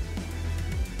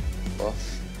 Gosh.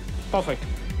 Perfect.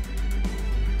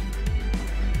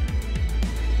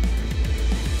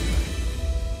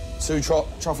 Two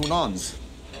truffle naans.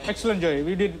 Excellent, Joey.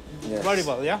 We did very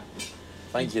well, yeah?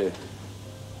 Thank you.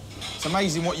 It's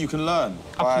amazing what you can learn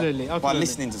by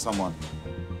listening to someone.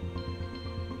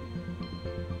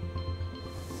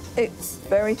 It's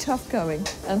very tough going,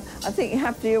 and I think you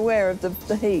have to be aware of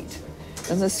the heat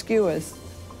and the skewers.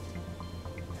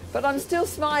 But I'm still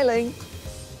smiling.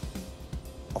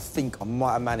 I think I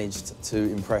might have managed to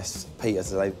impress Peter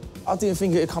today. I didn't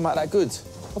think it'd come out that good.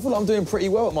 I feel like I'm doing pretty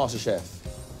well at MasterChef.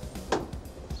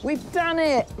 We've done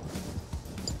it!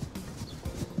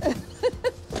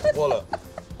 Wallop.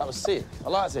 That was sick. I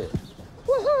liked it.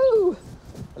 Woohoo!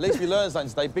 At least we learned something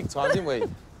today, big time, didn't we?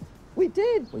 We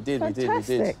did. We did,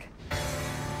 Fantastic. we did.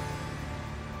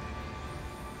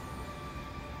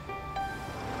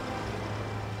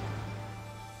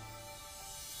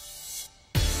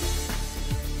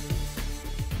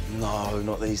 No,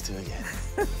 not these two again.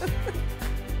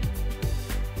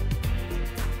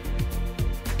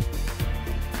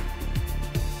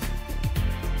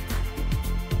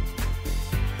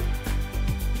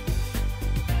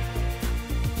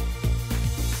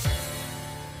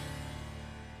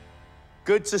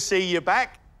 Good to see you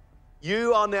back.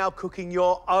 You are now cooking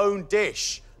your own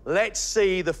dish. Let's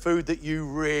see the food that you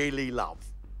really love.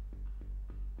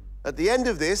 At the end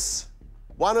of this,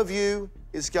 one of you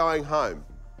is going home.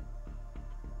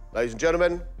 Ladies and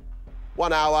gentlemen,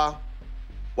 1 hour,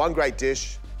 one great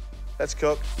dish. Let's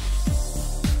cook.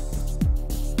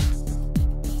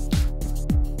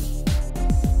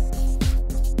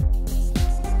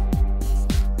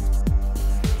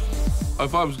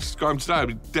 If I was going today, I'd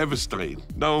be devastated.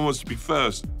 No one wants to be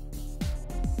first.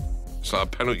 It's like a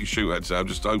penalty shootout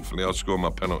today. Hopefully I'll score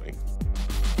my penalty.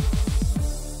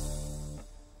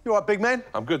 You all right, big man?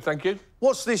 I'm good, thank you.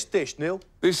 What's this dish, Neil?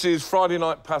 This is Friday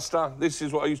night pasta. This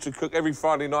is what I used to cook every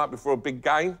Friday night before a big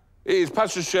game. It is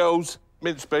pasta shells,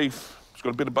 minced beef. It's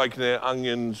got a bit of bacon there,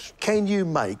 onions. Can you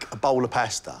make a bowl of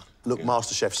pasta look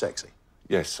MasterChef sexy?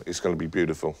 Yes, it's going to be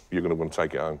beautiful. You're going to want to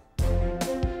take it home.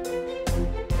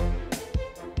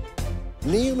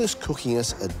 Neil is cooking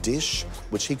us a dish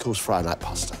which he calls Friday night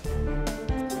pasta.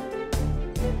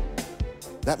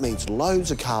 That means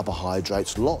loads of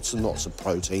carbohydrates, lots and lots of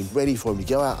protein, ready for him to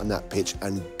go out on that pitch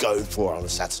and go for it on a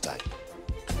Saturday.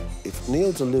 If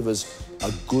Neil delivers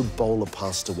a good bowl of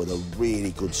pasta with a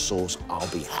really good sauce, I'll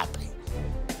be happy.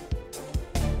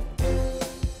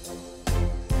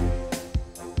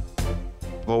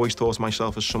 I've always thought of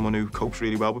myself as someone who copes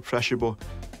really well with pressure, but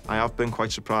I have been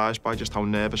quite surprised by just how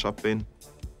nervous I've been.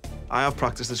 I have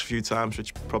practiced this a few times,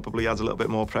 which probably adds a little bit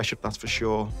more pressure, that's for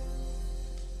sure.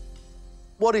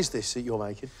 What is this that you're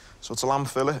making? So it's a lamb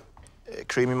fillet,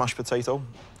 creamy mashed potato,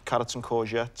 carrots and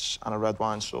courgettes, and a red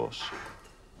wine sauce.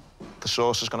 The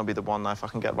sauce is going to be the one that if I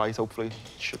can get right, hopefully,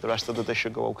 the rest of the dish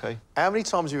should go OK. How many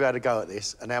times have you had a go at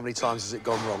this, and how many times has it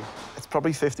gone wrong? It's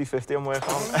probably 50-50 I'm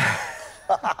working on.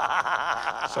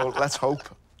 So let's hope.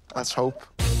 Let's hope.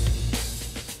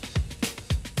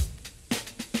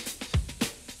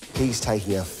 He's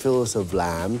taking a fillet of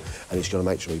lamb and he's going to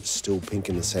make sure it's still pink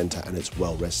in the centre and it's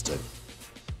well rested.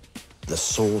 The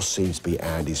sauce seems to be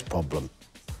Andy's problem.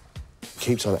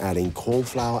 Keeps on adding corn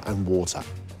flour and water.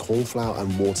 Corn flour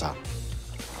and water.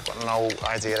 I've got no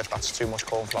idea if that's too much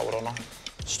corn flour or not.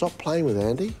 Stop playing with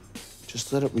Andy.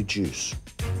 Just let it reduce.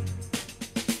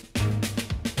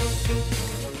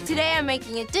 Today I'm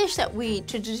making a dish that we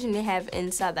traditionally have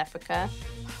in South Africa.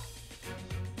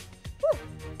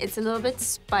 It's a little bit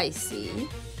spicy.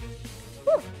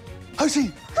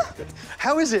 Oti,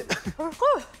 how is it?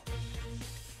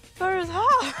 Very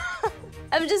hot.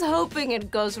 I'm just hoping it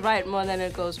goes right more than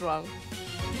it goes wrong.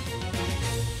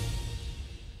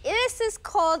 This is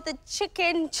called the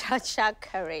chicken cha-cha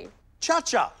curry.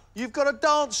 Cha-cha? You've got a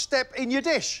dance step in your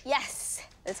dish? Yes.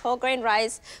 It's whole grain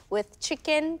rice with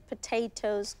chicken,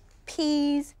 potatoes,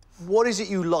 peas. What is it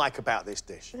you like about this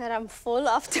dish? That I'm full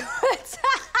afterwards.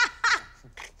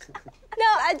 No,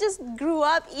 I just grew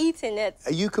up eating it.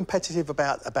 Are you competitive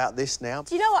about this now?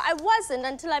 Do you know what? I wasn't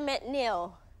until I met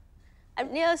Neil.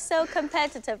 Neil's so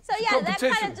competitive. So, yeah, that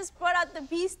kind of just brought out the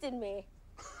beast in me.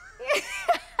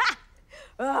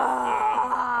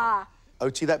 Ah.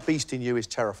 Oti, that beast in you is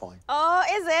terrifying. Oh,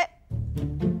 is it?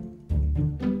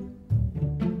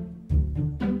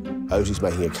 Oti's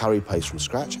making a curry paste from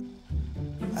scratch.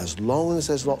 As long as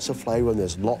there's lots of flavour and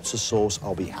there's lots of sauce,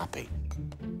 I'll be happy.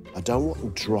 I don't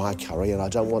want dry curry and I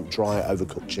don't want dry,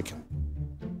 overcooked chicken.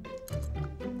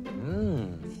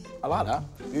 I like that.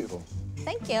 Beautiful.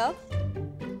 Thank you.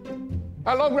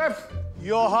 How long, Ref?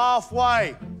 You're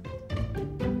halfway.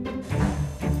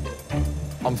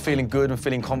 I'm feeling good, I'm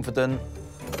feeling confident.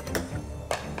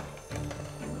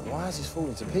 Why is this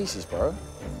falling to pieces, bro?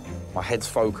 My head's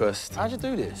focused. How'd you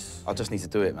do this? I just need to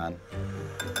do it, man.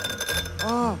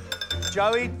 Oh.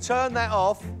 Joey, turn that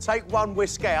off, take one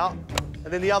whisk out, and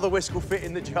then the other whisk will fit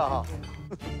in the jar.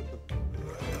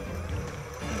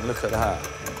 Look at that.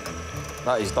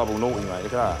 That is double naughty, mate.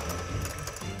 Look at that.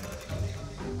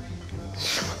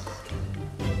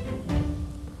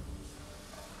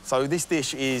 So this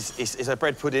dish is a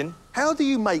bread pudding. How do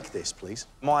you make this, please?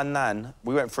 My nan,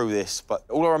 we went through this, but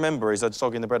all I remember is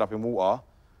soaking the bread up in water,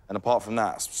 and apart from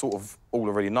that, sort of all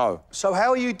I really know. So how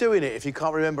are you doing it if you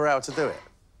can't remember how to do it?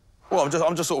 Well,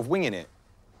 I'm just sort of winging it.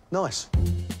 Nice.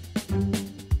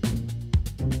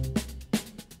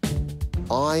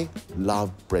 I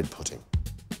love bread pudding.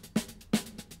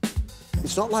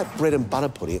 It's not like bread and butter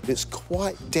pudding, it's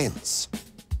quite dense.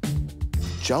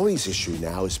 Joey's issue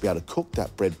now is to be able to cook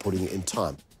that bread pudding in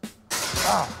time.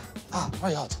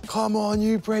 Very hard. Come on,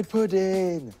 you bread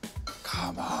pudding.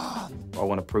 Come on. I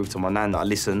want to prove to my nan that I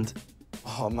listened.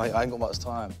 Oh, mate, I ain't got much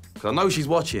time. Because I know she's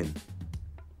watching. And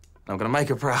I'm going to make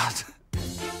her proud.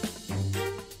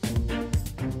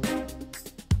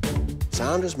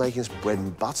 Zandra's making this bread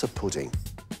and butter pudding.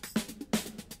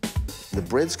 The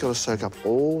bread's got to soak up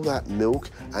all that milk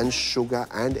and sugar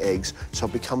and eggs so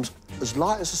it becomes as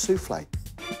light as a souffle.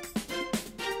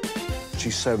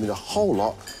 She's serving the whole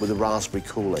lot with a raspberry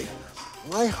coulis.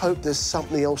 I hope there's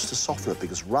something else to soften it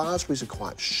because raspberries are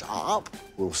quite sharp.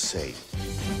 We'll see.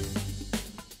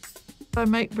 I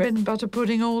make bread and butter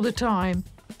pudding all the time.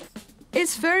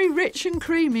 It's very rich and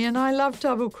creamy and I love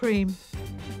double cream.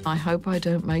 I hope I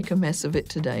don't make a mess of it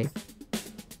today.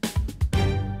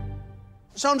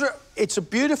 Zandra, it's a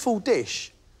beautiful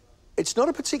dish. It's not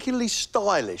a particularly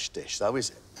stylish dish, though, is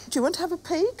it? Do you want to have a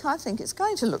peek? I think it's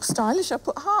going to look stylish. I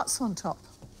put hearts on top.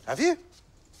 Have you?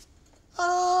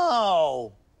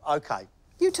 Oh, OK.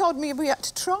 You told me we had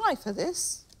to try for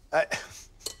this.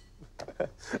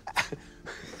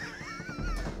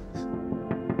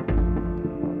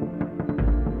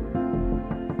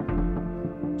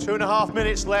 2.5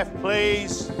 minutes left,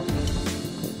 please.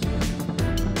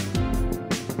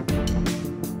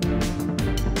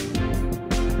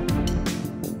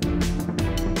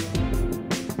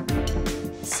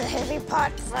 It's a heavy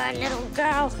pot for a little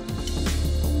girl.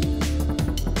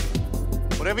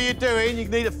 Whatever you're doing, you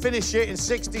need to finish it in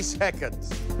 60 seconds.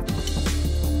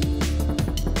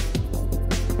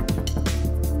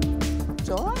 It's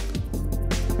all right.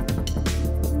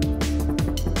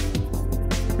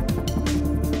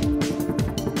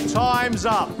 Time's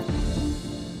up.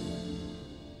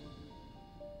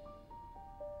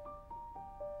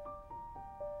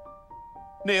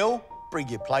 Neil, bring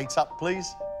your plates up,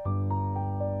 please.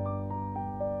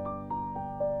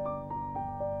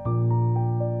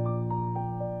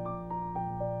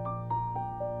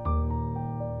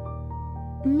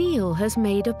 Neil has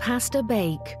made a pasta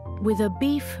bake with a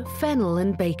beef, fennel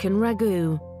and bacon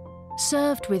ragu,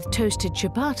 served with toasted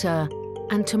ciabatta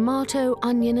and tomato,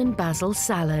 onion and basil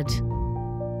salad.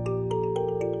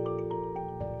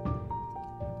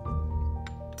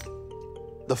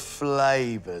 The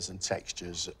flavours and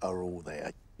textures are all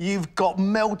there. You've got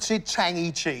melted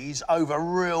tangy cheese over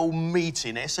real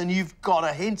meatiness, and you've got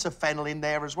a hint of fennel in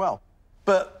there as well.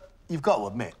 But you've got to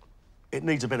admit, it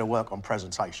needs a bit of work on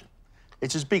presentation.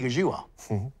 It's as big as you are.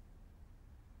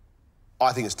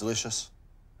 I think it's delicious.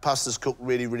 Pasta's cooked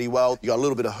really, really well. You got a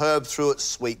little bit of herb through it,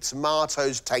 sweet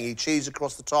tomatoes, tangy cheese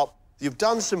across the top. You've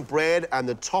done some bread, and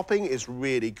the topping is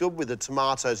really good with the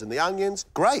tomatoes and the onions.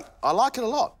 Great. I like it a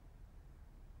lot.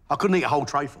 I couldn't eat a whole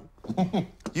tray full.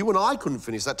 You and I couldn't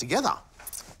finish that together.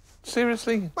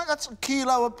 Seriously? Mate, that's a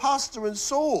kilo of pasta and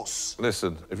sauce.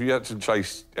 Listen, if you had to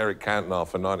chase Eric Cantona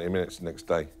for 90 minutes the next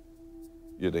day,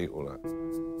 you'd eat all that.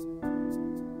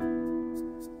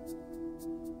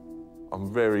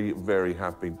 I'm very, very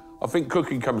happy. I think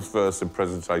cooking comes first and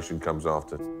presentation comes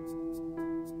after.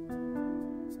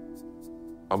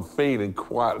 I'm feeling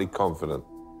quietly confident.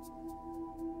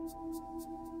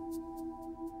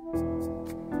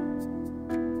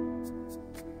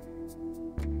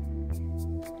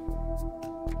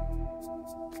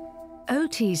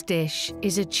 Oti's dish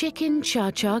is a chicken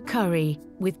cha-cha curry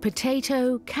with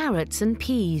potato, carrots and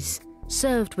peas,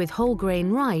 served with whole grain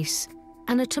rice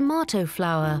and a tomato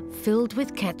flour filled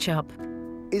with ketchup.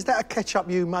 Is that a ketchup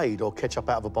you made or ketchup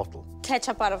out of a bottle?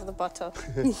 ketchup out of the bottle.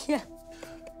 Yeah.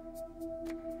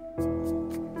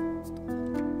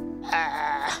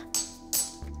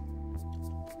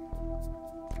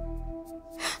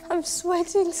 I'm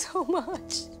sweating so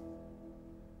much.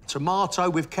 Tomato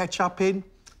with ketchup in,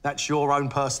 that's your own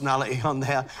personality on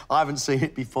there. I haven't seen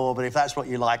it before, but if that's what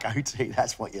you like, Oti,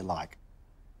 that's what you like.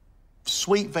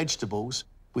 Sweet vegetables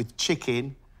with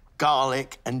chicken,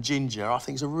 garlic and ginger, I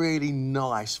think is a really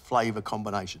nice flavour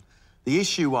combination. The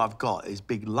issue I've got is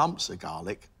big lumps of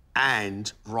garlic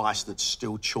and rice that's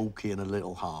still chalky and a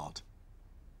little hard.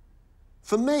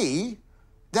 For me,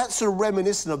 that's sort of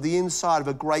reminiscent of the inside of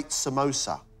a great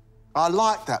samosa. I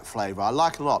like that flavour, I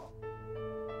like it a lot.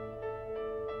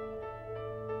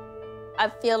 I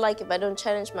feel like if I don't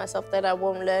challenge myself that I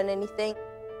won't learn anything.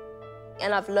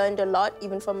 And I've learned a lot,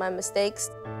 even from my mistakes.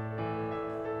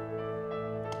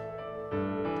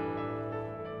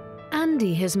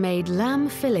 Andy has made lamb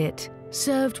fillet,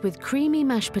 served with creamy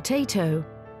mashed potato,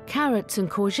 carrots and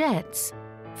courgettes,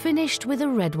 finished with a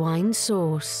red wine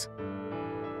sauce.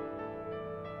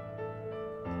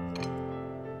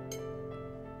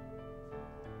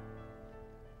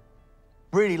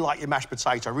 Really like your mashed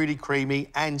potato, really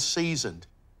creamy and seasoned.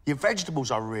 Your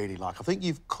vegetables I really like. I think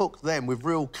you've cooked them with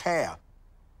real care.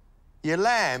 Your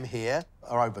lamb here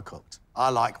are overcooked. I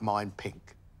like mine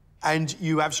pink. And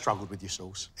you have struggled with your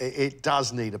sauce. It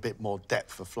does need a bit more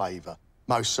depth of flavour,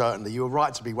 most certainly. You were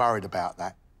right to be worried about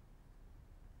that.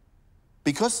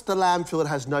 Because the lamb fillet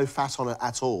has no fat on it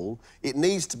at all, it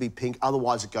needs to be pink,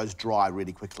 otherwise it goes dry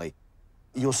really quickly.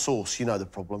 Your sauce, you know the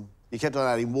problem. You kept on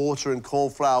adding water and corn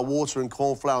flour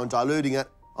and diluting it.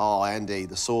 Oh, Andy,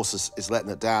 the sauce is letting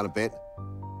it down a bit.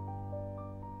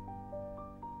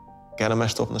 Getting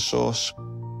messed up in the sauce.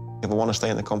 If I want to stay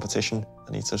in the competition,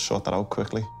 I need to sort that out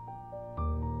quickly.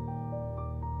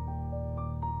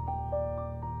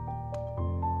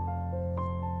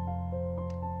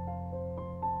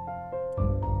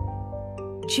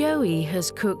 Joey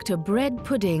has cooked a bread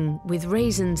pudding with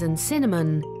raisins and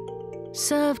cinnamon,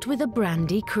 served with a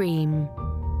brandy cream.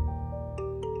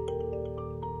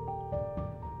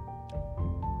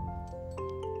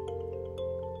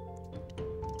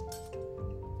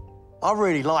 I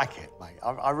really like it, mate.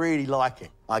 I really like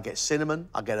it. I get cinnamon,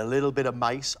 I get a little bit of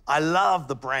mace. I love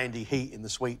the brandy heat in the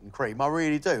sweetened cream, I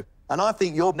really do. And I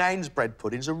think your Nan's bread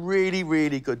pudding's a really,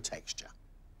 really good texture.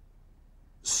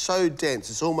 So dense,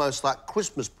 it's almost like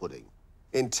Christmas pudding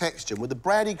in texture. With the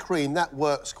brandy cream, that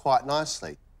works quite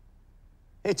nicely.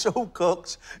 It's all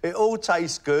cooked, it all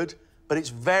tastes good, but it's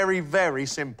very, very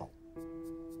simple.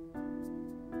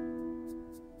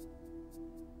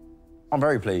 I'm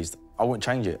very pleased. I wouldn't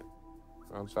change it.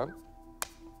 I understand.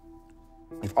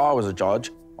 If I was a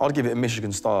judge, I'd give it a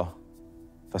Michigan star.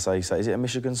 If that's how you say it. Is it a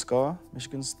Michigan star?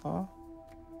 Michigan star?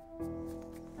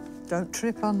 Don't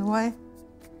trip on the way.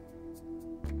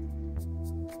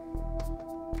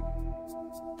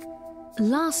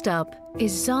 Last up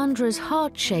is Zandra's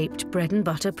heart-shaped bread and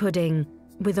butter pudding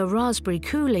with a raspberry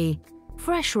coulis,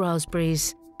 fresh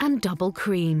raspberries and double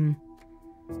cream.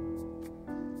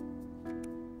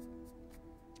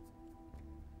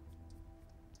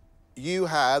 You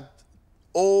have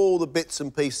all the bits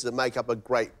and pieces that make up a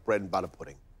great bread and butter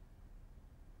pudding.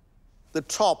 The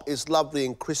top is lovely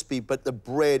and crispy, but the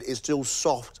bread is still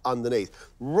soft underneath.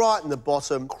 Right in the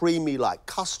bottom, creamy like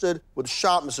custard, with the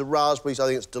sharpness of raspberries. I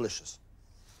think it's delicious.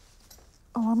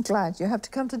 Oh, I'm glad. You have to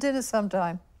come to dinner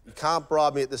sometime. You can't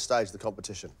bribe me at this stage of the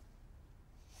competition.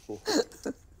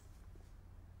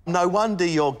 No wonder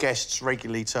your guests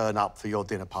regularly turn up for your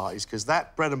dinner parties, because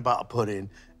that bread and butter pudding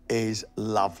is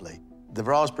lovely. The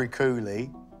raspberry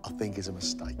coulis, I think, is a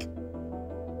mistake.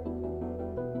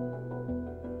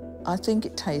 I think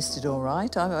it tasted all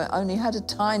right. I only had a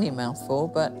tiny mouthful,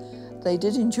 but they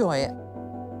did enjoy it.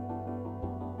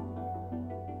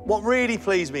 What really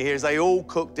pleased me here is they all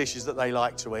cook dishes that they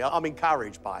like to eat. I'm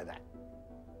encouraged by that.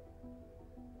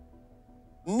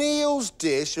 Neil's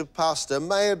dish of pasta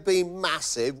may have been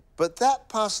massive, but that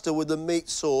pasta with the meat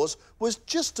sauce was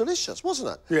just delicious,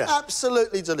 wasn't it? Yeah.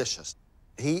 Absolutely delicious.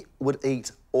 He would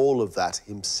eat all of that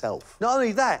himself. Not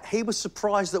only that, he was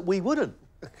surprised that we wouldn't.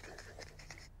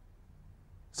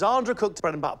 Zandra cooked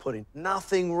bread and butter pudding.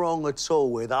 Nothing wrong at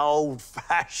all with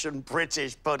old-fashioned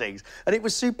British puddings, and it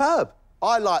was superb.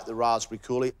 I like the raspberry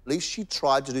coulis. At least she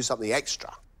tried to do something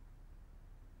extra.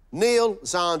 Neil,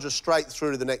 Zandra straight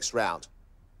through to the next round.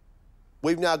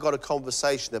 We've now got a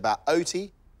conversation about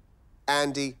Oti,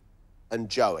 Andy and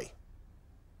Joey.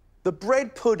 The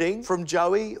bread pudding from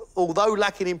Joey, although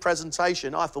lacking in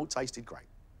presentation, I thought tasted great.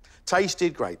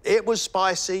 Tasted great. It was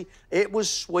spicy, it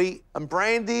was sweet, and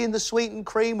brandy in the sweetened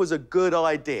cream was a good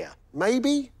idea.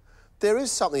 Maybe, There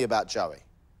is something about Joey.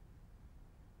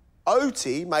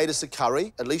 Oti made us a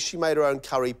curry. At least she made her own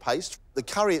curry paste. The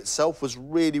curry itself was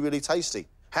really, really tasty.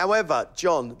 However,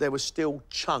 John, there were still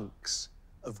chunks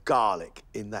of garlic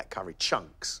in that curry,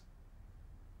 chunks.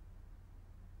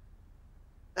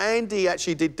 Andy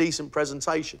actually did decent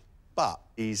presentation, but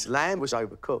his lamb was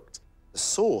overcooked. The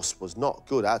sauce was not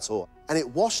good at all, and it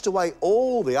washed away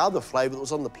all the other flavour that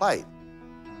was on the plate.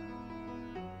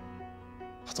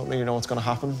 I don't really know what's going to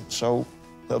happen, so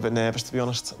a little bit nervous, to be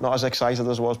honest. Not as excited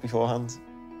as I was beforehand.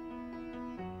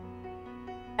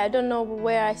 I don't know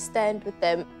where I stand with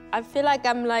them. I feel like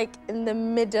I'm like in the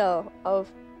middle of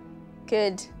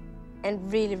good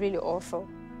and really, really awful.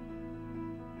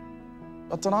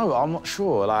 I don't know, I'm not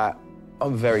sure. Like,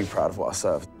 I'm very proud of what I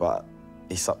served, but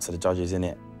it's up to the judges,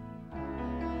 innit?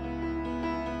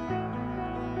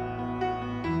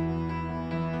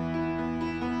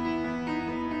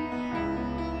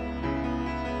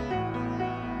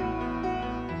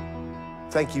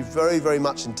 Thank you very, very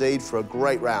much indeed for a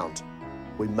great round.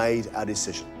 We made our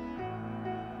decision.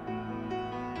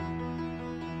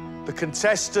 The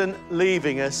contestant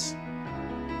leaving us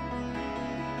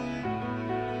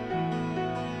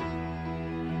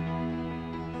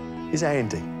is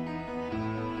Andy.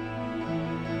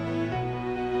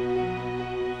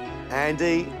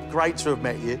 Andy, great to have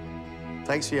met you.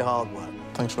 Thanks for your hard work.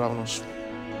 Thanks for having us.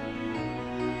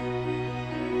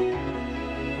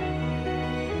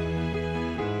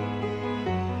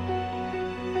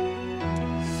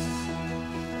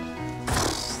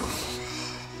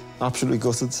 Absolutely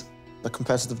gutted. The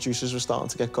competitive juices were starting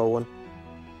to get going.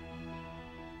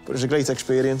 But it was a great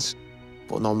experience.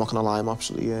 But no, I'm not going to lie, I'm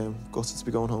absolutely gutted to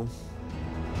be going home.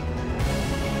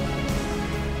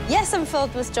 Yes, I'm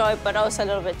filled with joy, but also a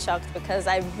little bit shocked because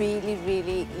I really,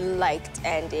 really liked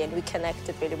Andy and we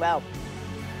connected really well.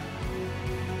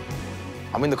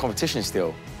 I'm in the competition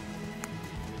still.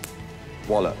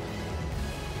 Wallop.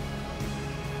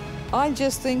 I'm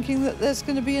just thinking that there's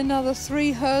going to be another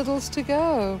 3 hurdles to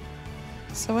go.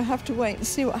 So I have to wait and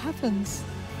see what happens.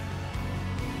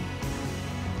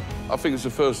 I think it's the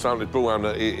first time they've brought around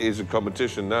that it is a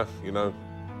competition now, you know.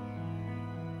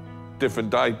 Different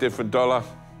day, different dollar.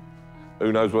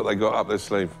 Who knows what they got up their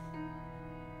sleeve.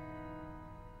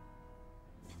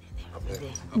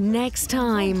 Next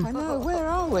time. I know, where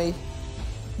are we?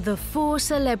 The 4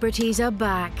 celebrities are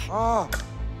back. Oh,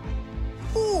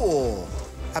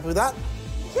 happy with that?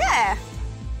 Yeah,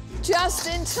 just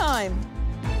in time.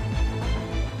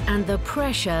 And the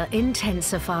pressure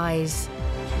intensifies.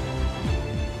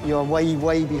 You're way,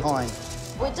 way behind.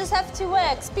 We just have to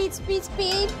work. Speed, speed,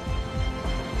 speed.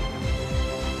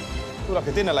 Feel like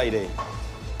a dinner lady.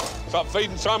 It's like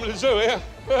feeding Simon the Zoo here.